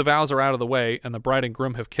soon as the vows are out of the way and the bride and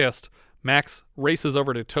groom have kissed, Max races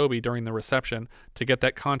over to Toby during the reception to get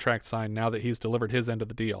that contract signed now that he's delivered his end of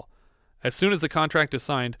the deal. As soon as the contract is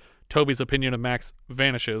signed, Toby's opinion of Max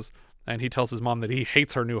vanishes, and he tells his mom that he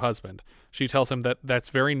hates her new husband. She tells him that that's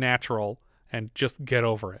very natural and just get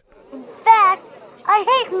over it. In fact,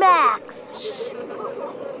 I hate Max. Shh.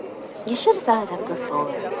 You should have thought of that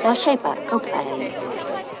before. Now shape up. Go play.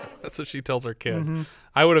 That's what she tells her kid. Mm-hmm.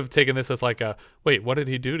 I would have taken this as like a, wait, what did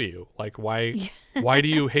he do to you? Like, why do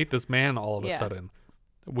you hate this man all of a sudden?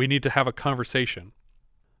 We need to have a conversation.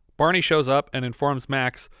 Barney shows up and informs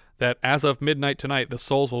Max that as of midnight tonight, the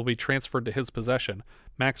souls will be transferred to his possession.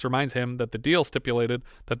 Max reminds him that the deal stipulated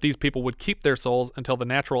that these people would keep their souls until the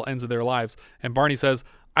natural ends of their lives. And Barney says,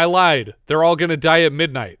 I lied. They're all going to die at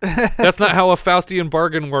midnight. That's not how a Faustian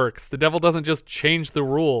bargain works. The devil doesn't just change the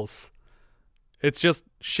rules. It's just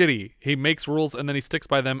shitty. He makes rules and then he sticks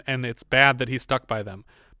by them, and it's bad that he stuck by them.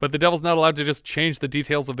 But the devil's not allowed to just change the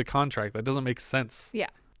details of the contract. That doesn't make sense. Yeah.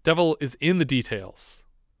 Devil is in the details.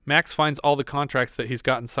 Max finds all the contracts that he's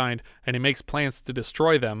gotten signed, and he makes plans to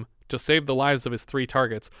destroy them to save the lives of his 3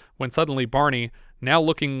 targets, when suddenly Barney, now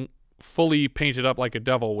looking fully painted up like a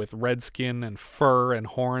devil with red skin and fur and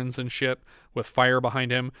horns and shit, with fire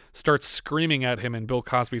behind him, starts screaming at him in Bill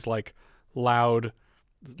Cosby's like loud,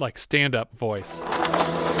 like stand-up voice.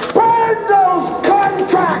 Burn those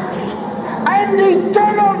contracts, and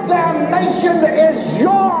eternal damnation is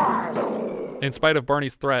yours! In spite of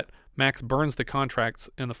Barney's threat, Max burns the contracts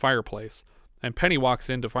in the fireplace, and Penny walks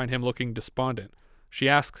in to find him looking despondent. She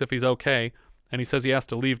asks if he's okay, and he says he has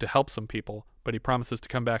to leave to help some people, but he promises to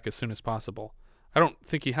come back as soon as possible. I don't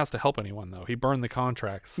think he has to help anyone, though. He burned the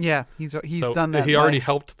contracts. Yeah, he's so done that. He already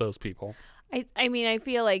helped those people. I mean, I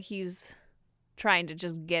feel like he's trying to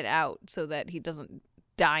just get out so that he doesn't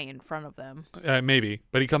die in front of them. Maybe,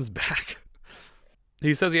 but he comes back.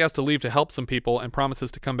 He says he has to leave to help some people and promises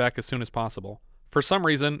to come back as soon as possible. For some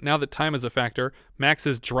reason, now that time is a factor, Max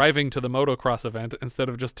is driving to the motocross event instead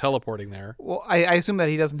of just teleporting there. Well, I assume that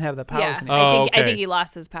he doesn't have the powers Yeah, anymore. I think he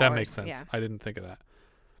lost his powers. That makes sense. Yeah. I didn't think of that.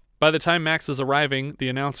 By the time Max is arriving, the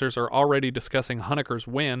announcers are already discussing Honecker's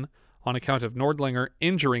win on account of Nordlinger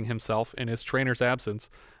injuring himself in his trainer's absence.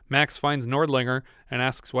 Max finds Nordlinger and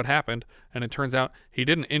asks what happened, and it turns out he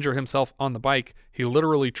didn't injure himself on the bike. He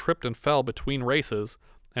literally tripped and fell between races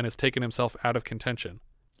and has taken himself out of contention.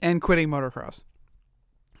 And quitting motocross.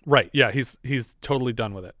 Right, yeah, he's totally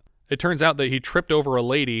done with it. It turns out that he tripped over a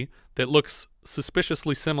lady that looks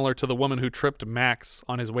suspiciously similar to the woman who tripped Max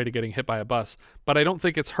on his way to getting hit by a bus, but I don't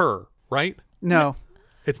think it's her, right? No.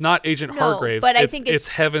 It's not Agent No, Hargraves. but I think it's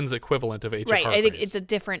Heaven's equivalent of Agent Right, Hargraves. I think it's a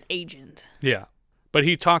different agent. Yeah, but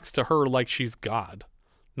he talks to her like she's God,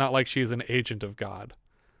 not like she's an agent of God.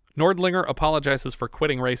 Nordlinger apologizes for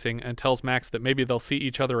quitting racing and tells Max that maybe they'll see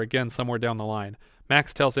each other again somewhere down the line.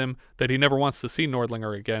 Max tells him that he never wants to see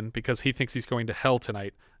Nordlinger again because he thinks he's going to hell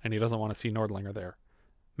tonight and he doesn't want to see Nordlinger there.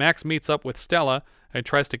 Max meets up with Stella and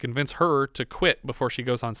tries to convince her to quit before she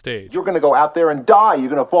goes on stage. You're going to go out there and die. You're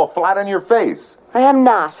going to fall flat on your face. I am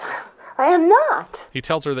not. I am not. He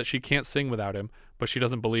tells her that she can't sing without him, but she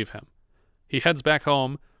doesn't believe him. He heads back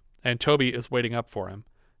home, and Toby is waiting up for him.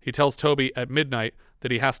 He tells Toby at midnight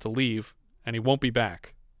that he has to leave, and he won't be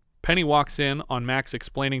back. Penny walks in on Max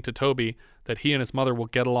explaining to Toby that he and his mother will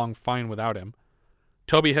get along fine without him.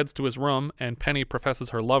 Toby heads to his room, and Penny professes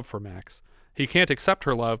her love for Max. He can't accept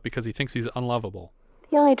her love because he thinks he's unlovable.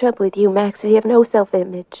 The only trouble with you, Max, is you have no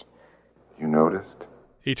self-image. You noticed?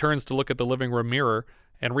 He turns to look at the living room mirror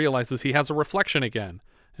and realizes he has a reflection again,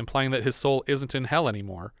 implying that his soul isn't in hell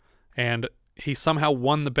anymore, and he somehow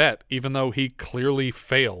won the bet, even though he clearly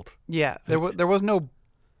failed. Yeah, there was no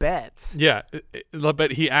bet. Yeah,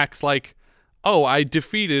 but he acts like, oh, I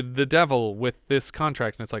defeated the devil with this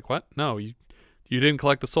contract. And it's like, what? No, you didn't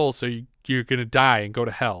collect the souls, so you're going to die and go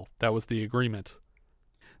to hell. That was the agreement.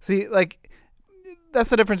 See, like, that's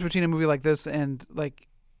the difference between a movie like this and, like,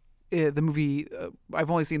 the movie,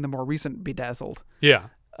 I've only seen the more recent Bedazzled. Yeah.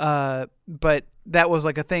 But that was,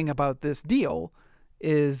 like, a thing about this deal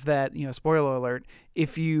is that, you know, spoiler alert,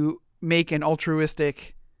 if you make an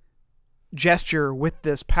altruistic gesture with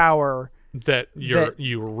this power that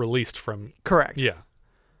you were released from. Correct. Yeah.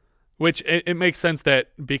 Which it makes sense that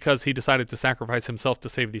because he decided to sacrifice himself to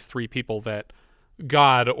save these three people, that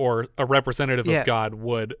God or a representative of God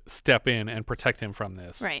would step in and protect him from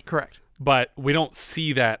this. Right. Correct. But we don't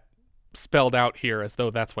see that spelled out here as though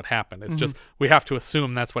that's what happened. It's just we have to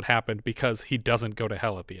assume that's what happened because he doesn't go to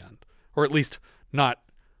hell at the end, or at least not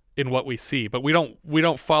in what we see. But we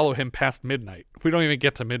don't follow him past midnight. We don't even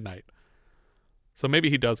get to midnight. So maybe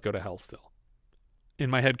he does go to hell still. In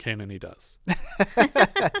my headcanon, he does.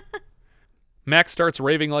 Max starts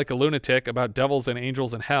raving like a lunatic about devils and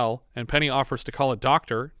angels and hell, and Penny offers to call a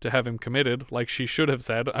doctor to have him committed, like she should have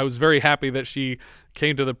said. I was very happy that she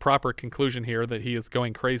came to the proper conclusion here that he is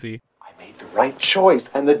going crazy. I made the right choice,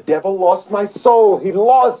 and the devil lost my soul. He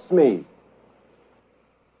lost me.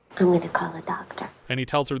 I'm going to call a doctor. And he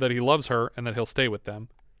tells her that he loves her and that he'll stay with them.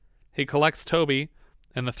 He collects Toby,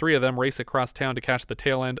 and the three of them race across town to catch the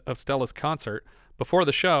tail end of Stella's concert. Before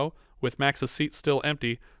the show, with Max's seat still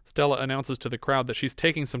empty, Stella announces to the crowd that she's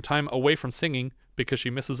taking some time away from singing because she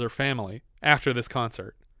misses her family after this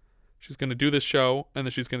concert. She's going to do this show, and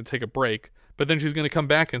then she's going to take a break, but then she's going to come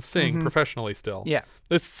back and sing professionally still. Yeah.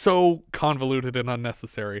 It's so convoluted and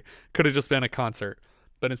unnecessary. Could have just been a concert.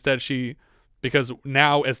 But instead because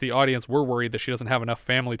now as the audience, we're worried that she doesn't have enough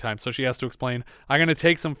family time, so she has to explain, I'm going to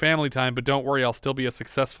take some family time, but don't worry, I'll still be a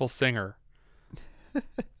successful singer.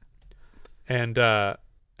 And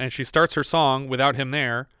she starts her song without him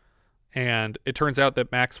there, and it turns out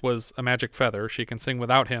that Max was a magic feather. She can sing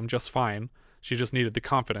without him just fine. She just needed the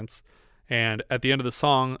confidence. And at the end of the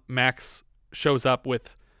song, Max shows up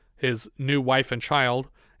with his new wife and child,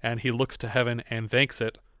 and he looks to heaven and thanks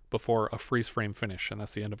it before a freeze frame finish, and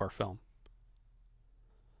that's the end of our film.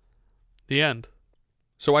 The end.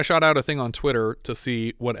 So I shot out a thing on Twitter to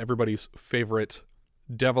see what everybody's favorite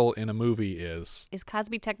devil in a movie is. Is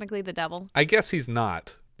Cosby technically the devil? I guess he's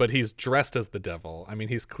not, but he's dressed as the devil. I mean,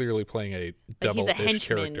 he's clearly playing a devilish He's a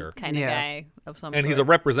henchman character. kind of guy of some and sort. he's a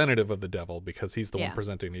representative of the devil because he's the one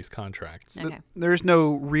presenting these contracts. Okay. There's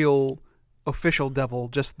no real official devil,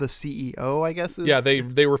 just the CEO, I guess. Yeah,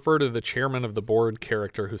 they refer to the chairman of the board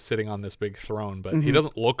character who's sitting on this big throne, but he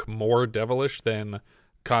doesn't look more devilish than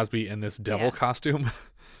Cosby in this devil costume.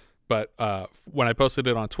 But when I posted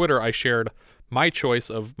it on Twitter, I shared my choice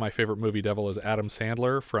of my favorite movie devil is Adam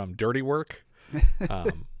Sandler from Dirty Work,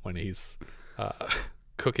 when he's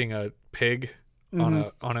cooking a pig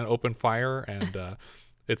on an open fire, and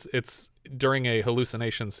it's during a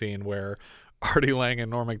hallucination scene where Artie Lang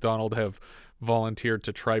and Norm Macdonald have volunteered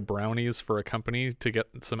to try brownies for a company to get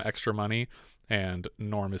some extra money, and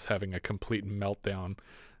Norm is having a complete meltdown,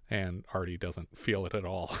 and Artie doesn't feel it at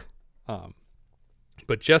all.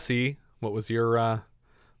 But Jesse, what was your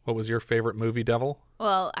favorite movie devil?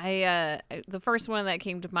 Well, the first one that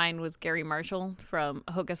came to mind was Gary Marshall from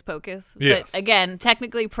Hocus Pocus. Yes. But again,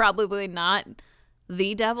 technically, probably not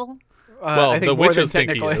the devil. Well, the witches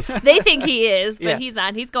think he is. They think he is, but Yeah. he's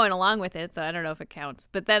not. He's going along with it, so I don't know if it counts.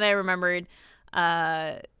 But then I remembered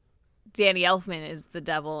Danny Elfman is the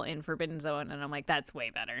devil in Forbidden Zone, and I'm like, that's way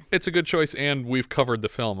better. It's a good choice, and we've covered the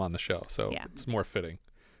film on the show, so Yeah. it's more fitting.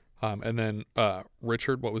 And then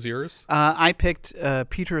Richard, what was yours? I picked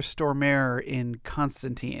Peter Stormare in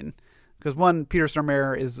Constantine because Peter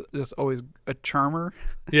Stormare is just always a charmer.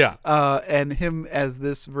 Yeah. And him as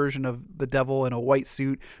this version of the devil in a white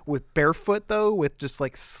suit with barefoot though, with just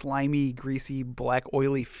like slimy, greasy, black,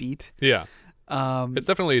 oily feet. Yeah. It's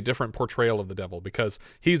definitely a different portrayal of the devil because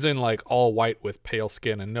he's in like all white with pale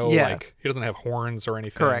skin and like he doesn't have horns or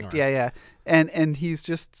anything. Correct. Yeah. And he's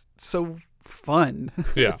just so fun.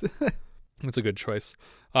 Yeah. It's a good choice.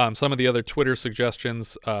 Some of the other Twitter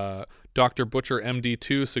suggestions, Dr. Butcher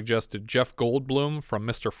MD2 suggested Jeff Goldblum from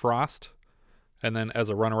Mr. Frost. And then as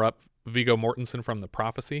a runner-up, Viggo Mortensen from The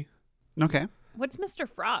Prophecy. Okay. What's Mr.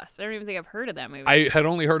 Frost? I don't even think I've heard of that movie. I had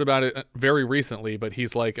only heard about it very recently, but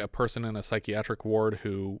he's like a person in a psychiatric ward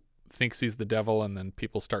who thinks he's the devil, and then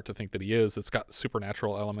people start to think that he is. It's got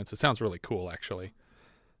supernatural elements. It sounds really cool, actually.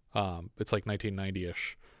 It's like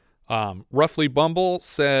 1990-ish. Roughly Bumble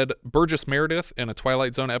said Burgess Meredith in a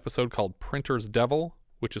Twilight Zone episode called Printer's Devil,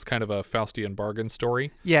 which is kind of a Faustian bargain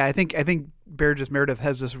story. Yeah, I think Burgess Meredith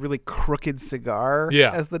has this really crooked cigar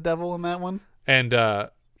as the devil in that one. And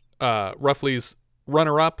Roughly's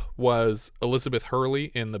runner-up was Elizabeth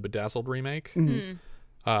Hurley in the Bedazzled remake.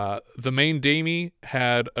 Mm-hmm. The Main Damie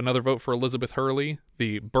had another vote for Elizabeth Hurley.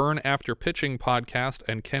 The Burn After Pitching podcast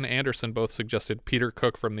and Ken Anderson both suggested Peter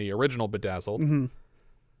Cook from the original Bedazzled. Mm-hmm.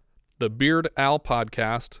 The Beard Owl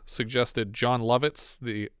podcast suggested John Lovitz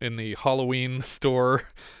in the Halloween store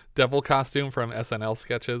devil costume from SNL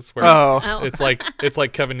sketches. Where it's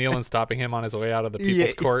like Kevin Nealon stopping him on his way out of the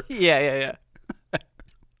People's Court. Yeah.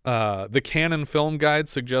 The Canon Film Guide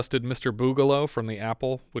suggested Mr. Boogaloo from The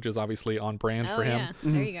Apple, which is obviously on brand for him. Yeah.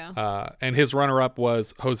 There you go. And his runner-up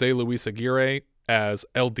was Jose Luis Aguirre as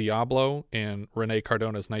El Diablo in Rene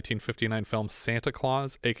Cardona's 1959 film Santa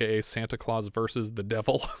Claus, a.k.a. Santa Claus versus the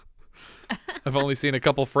Devil. I've only seen a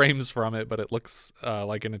couple frames from it, but it looks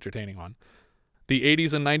like an entertaining one. The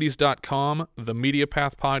 80sand90s.com, the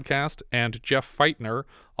Mediapath podcast, and Jeff Feitner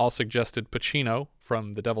all suggested Pacino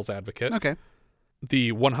from The Devil's Advocate. Okay.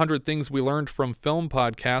 The 100 Things We Learned from Film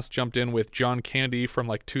podcast jumped in with John Candy from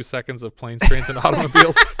like 2 seconds of Planes, Trains, and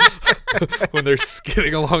Automobiles when they're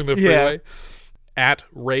skidding along the freeway. At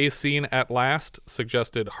Ray Seen at Last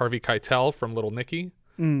suggested Harvey Keitel from Little Nicky.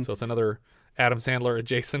 So it's another Adam Sandler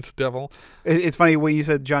adjacent devil. It's funny when you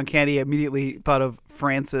said John Candy, I immediately thought of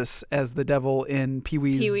Francis as the devil in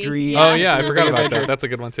Pee-wee's Dream. Oh yeah, I forgot about that. That's a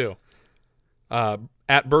good one too.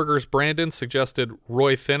 At Burgers Brandon suggested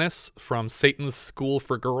Roy Thinnis from Satan's School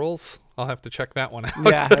for Girls. I'll have to check that one out.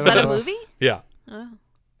 Yeah, is that a movie? Yeah. Oh.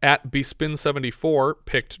 At Bspin74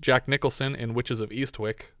 picked Jack Nicholson in Witches of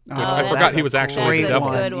Eastwick, which Oh, I forgot that's he was a actually the great devil.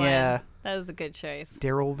 one. Good one. Yeah. That was a good choice.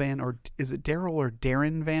 Daryl Van, or is it Daryl or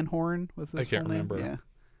Darren Van Horn? Was this I can't full name? remember.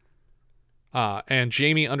 Yeah. And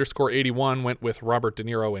Jamie_81 went with Robert De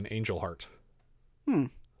Niro in Angel Heart.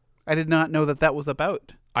 I did not know that was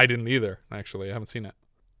about. I didn't either, actually. I haven't seen it.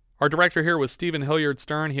 Our director here was Stephen Hilliard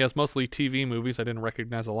Stern. He has mostly TV movies. I didn't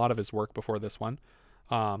recognize a lot of his work before this one.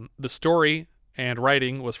 The story and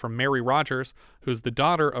writing was from Mary Rogers, who's the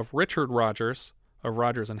daughter of Richard Rogers of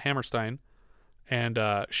Rogers and Hammerstein. And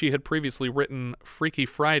she had previously written Freaky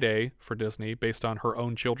Friday for Disney based on her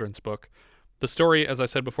own children's book. The story, as I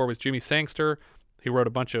said before, was Jimmy Sangster. He wrote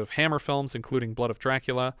a bunch of Hammer films, including Blood of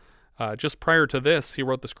Dracula. Just prior to this, he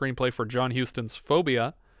wrote the screenplay for John Huston's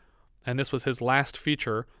Phobia, and this was his last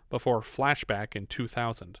feature before Flashback in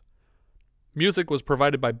 2000. Music was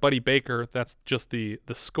provided by Buddy Baker. That's just the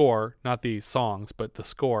score, not the songs, but the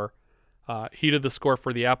score. He did the score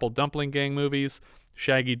for the Apple Dumpling Gang movies,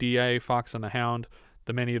 Shaggy D.A., Fox and the Hound,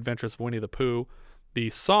 The Many Adventures of Winnie the Pooh. The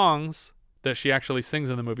songs that she actually sings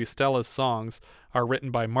in the movie, Stella's songs, are written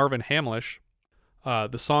by Marvin Hamlish.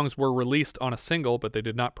 The songs were released on a single, but they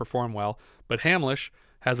did not perform well. But Hamlish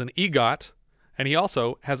has an EGOT, and he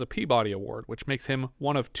also has a Peabody Award, which makes him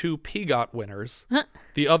one of 2 PEGOT winners,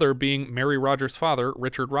 the other being Mary Rogers' father,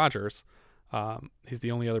 Richard Rogers. He's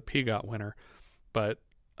the only other PGOT winner. But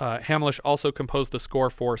Hamlisch also composed the score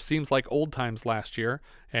for Seems Like Old Times last year,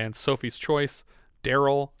 and Sophie's Choice,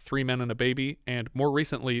 Daryl, 3 Men and a Baby, and more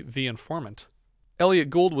recently, The Informant. Elliot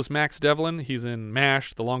Gould was Max Devlin. He's in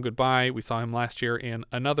MASH, The Long Goodbye. We saw him last year in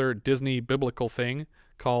another Disney biblical thing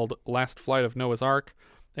called Last Flight of Noah's Ark,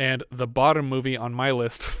 and the bottom movie on my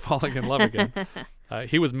list, Falling in Love Again.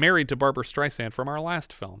 He was married to Barbara Streisand from our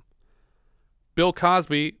last film. Bill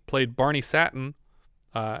Cosby played Barney Satin.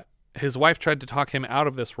 His wife tried to talk him out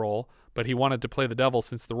of this role, but he wanted to play the devil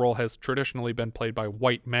since the role has traditionally been played by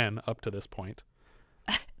white men up to this point.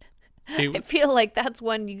 I feel like that's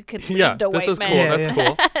one you could leave yeah, to this white is men. cool. Yeah, That's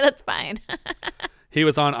cool. That's fine. He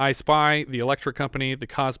was on I Spy, The Electric Company, The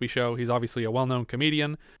Cosby Show. He's obviously a well-known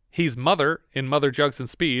comedian. He's Mother in Mother Jugs and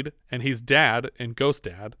Speed, and he's Dad in Ghost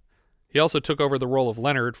Dad. He also took over the role of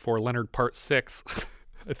Leonard for Leonard Part 6.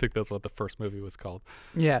 I think that's what the first movie was called.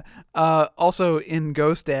 Yeah. Also in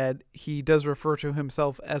Ghost Dad, he does refer to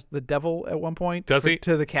himself as the devil at one point. Does he?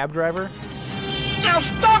 To the cab driver. Now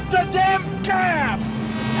stop the damn cab!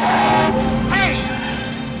 Hey!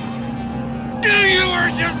 Do you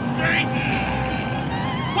worship Satan?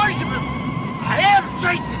 Worship him! I am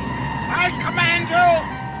Satan! I command you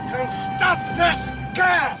to stop this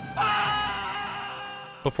cab!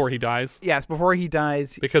 Before he dies? Yes, before he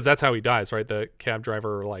dies. Because that's how he dies, right? The cab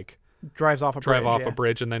driver drives off a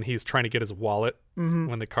bridge, and then he's trying to get his wallet Mhm.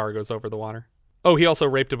 when the car goes over the water. Oh, he also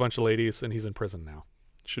raped a bunch of ladies, and he's in prison now.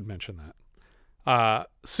 Should mention that.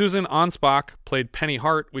 Susan Anspach played Penny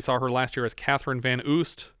Hart. We saw her last year as Catherine Van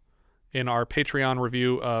Oost in our Patreon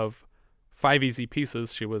review of 5 Easy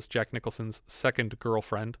Pieces. She was Jack Nicholson's second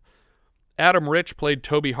girlfriend. Adam Rich played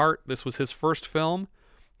Toby Hart. This was his first film.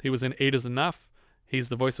 He was in 8 is Enough. He's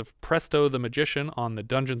the voice of Presto the Magician on the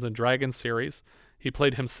Dungeons & Dragons series. He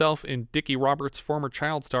played himself in Dickie Roberts' former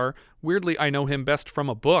child star. Weirdly, I know him best from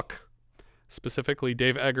a book. Specifically,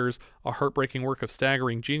 Dave Eggers' A Heartbreaking Work of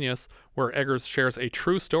Staggering Genius, where Eggers shares a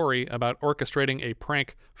true story about orchestrating a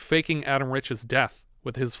prank faking Adam Rich's death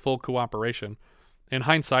with his full cooperation. In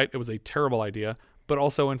hindsight, it was a terrible idea, but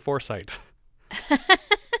also in foresight.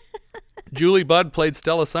 Julie Budd played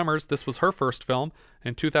Stella Summers. This was her first film.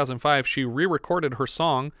 In 2005, she re-recorded her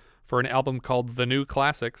song for an album called The New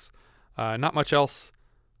Classics. Not much else,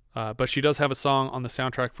 but she does have a song on the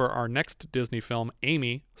soundtrack for our next Disney film,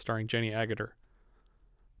 Amy, starring Jenny Agutter.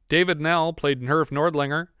 David Nell played Nerv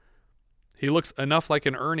Nordlinger. He looks enough like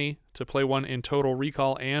an Ernie to play one in Total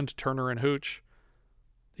Recall and Turner and Hooch.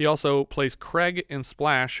 He also plays Craig in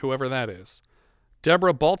Splash, whoever that is.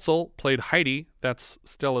 Deborah Baltzel played Heidi. That's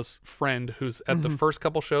Stella's friend who's at the first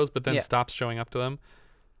couple shows but then stops showing up to them.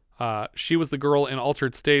 She was the girl in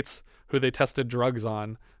Altered States who they tested drugs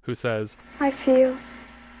on, who says, I feel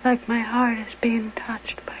like my heart is being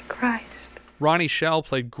touched by Christ. Ronnie Shell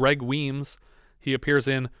played Greg Weems. He appears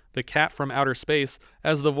in The Cat from Outer Space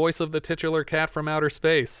as the voice of the titular cat from outer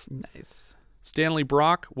space. Nice. Stanley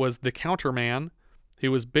Brock was the counterman. He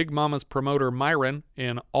was Big Mama's promoter Myron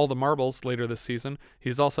in All the Marbles later this season.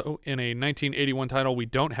 He's also in a 1981 title we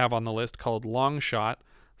don't have on the list called Long Shot,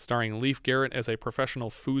 starring Leif Garrett as a professional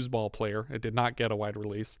foosball player. It did not get a wide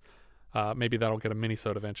release. Maybe that'll get a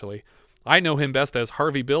minisode eventually. I know him best as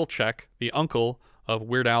Harvey Bilchek, the uncle of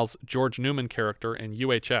Weird Al's George Newman character in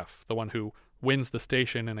UHF, the one who wins the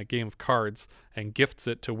station in a game of cards and gifts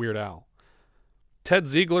it to Weird Al. Ted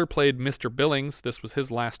Ziegler played Mr. Billings. This was his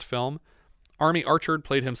last film. Army Archerd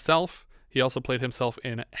played himself. He also played himself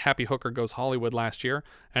in Happy Hooker Goes Hollywood last year,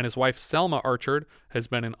 and his wife Selma Archerd has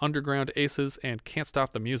been in Underground Aces and Can't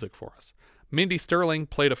Stop the Music for us. Mindy Sterling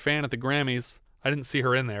played a fan at the Grammys. I didn't see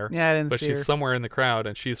her in there, Yeah, I didn't but see she's her. somewhere in the crowd,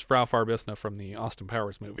 and she's Frau Farbissna from the Austin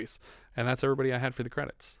Powers movies. And that's everybody I had for the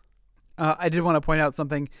credits. I did want to point out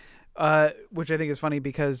something, which I think is funny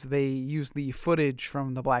because they use the footage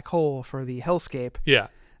from the Black Hole for the hellscape. Yeah.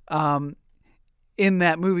 In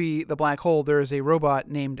that movie, The Black Hole, there is a robot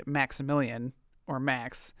named Maximilian, or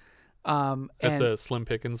Max. That's the Slim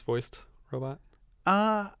Pickens voiced robot?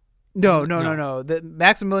 No. The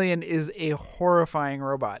Maximilian is a horrifying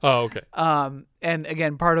robot. Oh, okay. And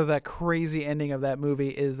again, part of that crazy ending of that movie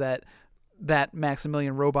is that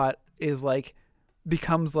Maximilian robot is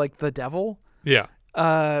becomes like the devil. Yeah.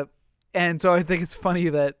 And so I think it's funny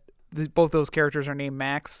that both those characters are named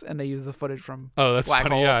Max, and they use the footage from Oh, that's Black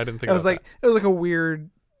funny. Hole. Yeah, I didn't think it was about It was like a weird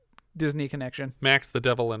Disney connection. Max the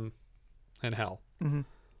Devil and Hell. Mm-hmm.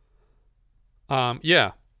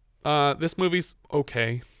 This movie's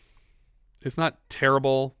okay. It's not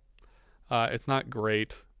terrible. It's not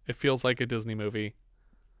great. It feels like a Disney movie.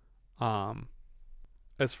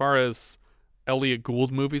 As far as Elliot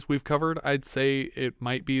Gould movies we've covered, I'd say it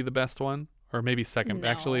might be the best one, Or maybe second. No.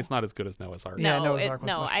 Actually, it's not as good as Noah's Ark. Yeah, Noah's Ark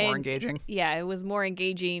was much more engaging. Yeah, it was more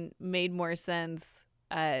engaging, made more sense,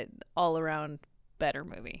 all around better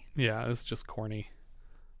movie. Yeah, it's just corny.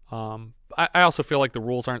 I also feel like the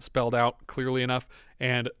rules aren't spelled out clearly enough,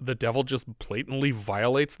 and the devil just blatantly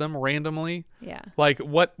violates them randomly. Yeah. Like,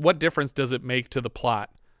 what difference does it make to the plot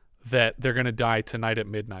that they're going to die tonight at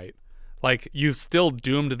midnight? Like, you've still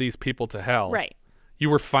doomed these people to hell. Right. You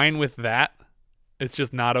were fine with that. It's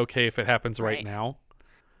just not okay if it happens right now.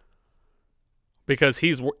 Because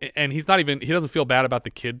he doesn't feel bad about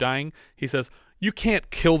the kid dying. He says, "You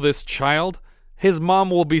can't kill this child. His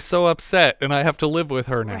mom will be so upset and I have to live with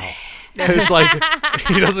her now." It's like,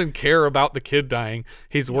 he doesn't care about the kid dying.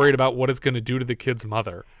 He's worried about what it's going to do to the kid's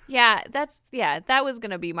mother. Yeah, that was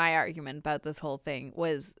going to be my argument about this whole thing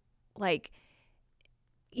was like,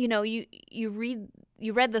 you know, you read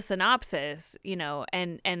the synopsis, you know,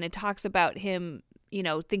 and it talks about him, you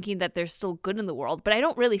know, thinking that there's still good in the world, but I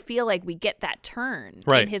don't really feel like we get that turn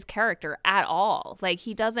in his character at all. Like,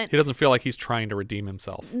 he doesn't feel like he's trying to redeem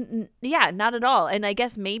himself. Yeah, not at all. And I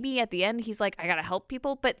guess maybe at the end he's like, I gotta help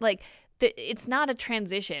people, but like it's not a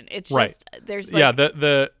transition. It's just there's like,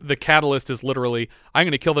 the catalyst is literally, I'm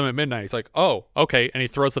going to kill them at midnight. He's like, oh, okay, and he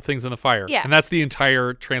throws the things in the fire. Yeah. And that's the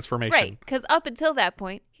entire transformation. Right, because up until that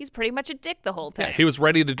point, he's pretty much a dick the whole time. Yeah, he was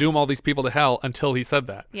ready to doom all these people to hell until he said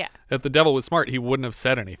that. Yeah. If the devil was smart, he wouldn't have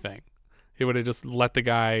said anything. He would have just let the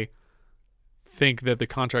guy think that the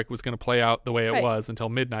contract was going to play out the way it was until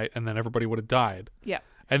midnight, and then everybody would have died. Yeah.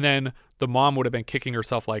 And then the mom would have been kicking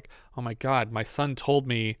herself like, oh my God, my son told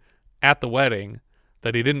me at the wedding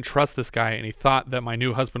that he didn't trust this guy and he thought that my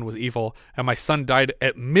new husband was evil, and my son died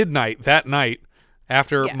at midnight that night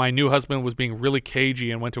after my new husband was being really cagey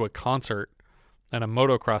and went to a concert and a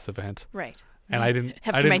motocross event. Right. And I didn't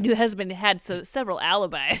my new husband had several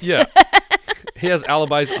alibis. Yeah. He has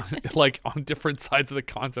alibis on different sides of the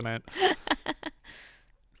continent.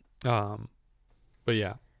 But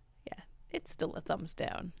yeah. Yeah. It's still a thumbs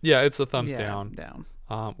down. Yeah, it's a thumbs down.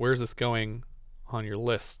 Where's this going on your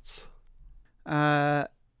lists? I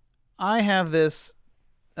have this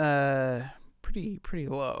pretty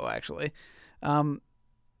low, actually.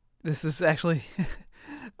 This is actually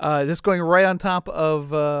just going right on top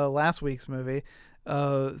of last week's movie.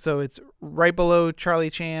 So it's right below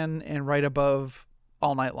Charlie Chan and right above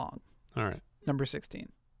All Night Long. All right. Number 16.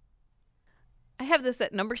 I have this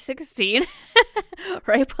at number 16,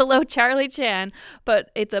 right below Charlie Chan, but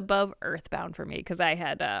it's above Earthbound for me because I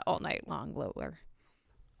had All Night Long lower.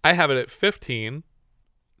 I have it at 15,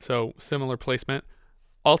 so similar placement.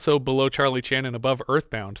 Also below Charlie Chan and above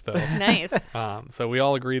Earthbound, though. Nice. So we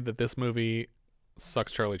all agreed that this movie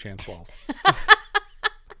sucks Charlie Chan's balls.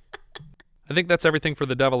 I think that's everything for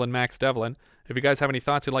The Devil and Max Devlin. If you guys have any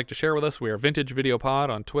thoughts you'd like to share with us, we are Vintage Video Pod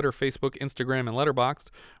on Twitter, Facebook, Instagram, and Letterboxd.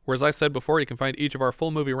 Where, as I've said before, you can find each of our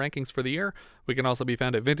full movie rankings for the year. We can also be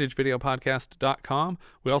found at vintagevideopodcast.com.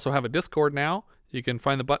 We also have a Discord now. You can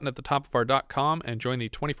find the button at the top of our .com and join the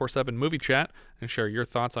 24/7 movie chat and share your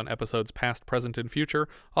thoughts on episodes past, present, and future.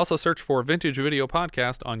 Also search for Vintage Video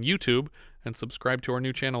Podcast on YouTube and subscribe to our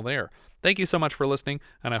new channel there. Thank you so much for listening,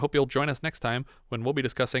 and I hope you'll join us next time when we'll be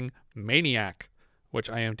discussing Maniac,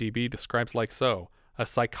 which IMDb describes like so: a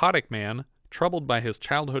psychotic man, troubled by his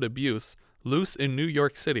childhood abuse, loose in New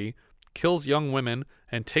York City, kills young women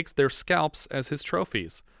and takes their scalps as his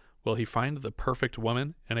trophies. Will he find the perfect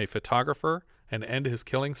woman and a photographer and end his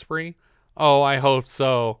killing spree? Oh, I hope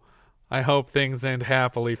so. I hope things end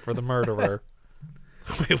happily for the murderer.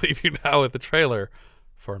 We leave you now with the trailer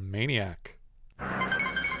for Maniac.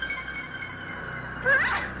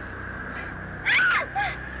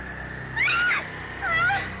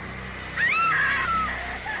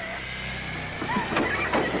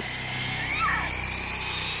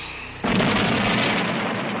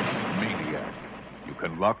 Maniac, you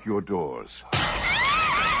can lock your doors,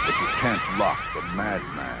 but you can't lock the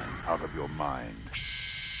madman out of your mind.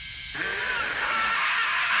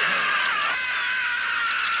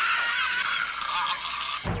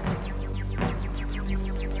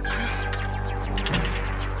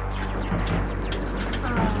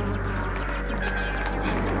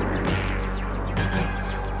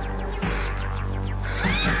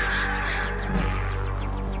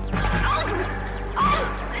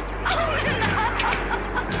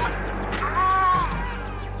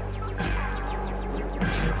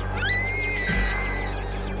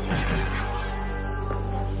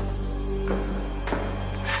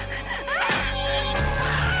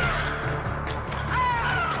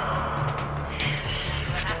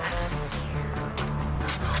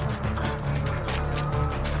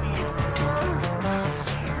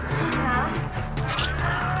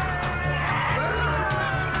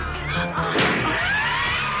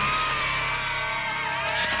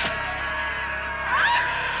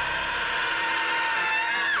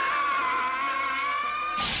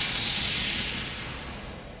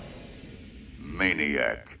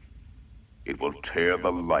 maniac. It will tear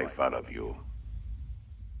the life out of you.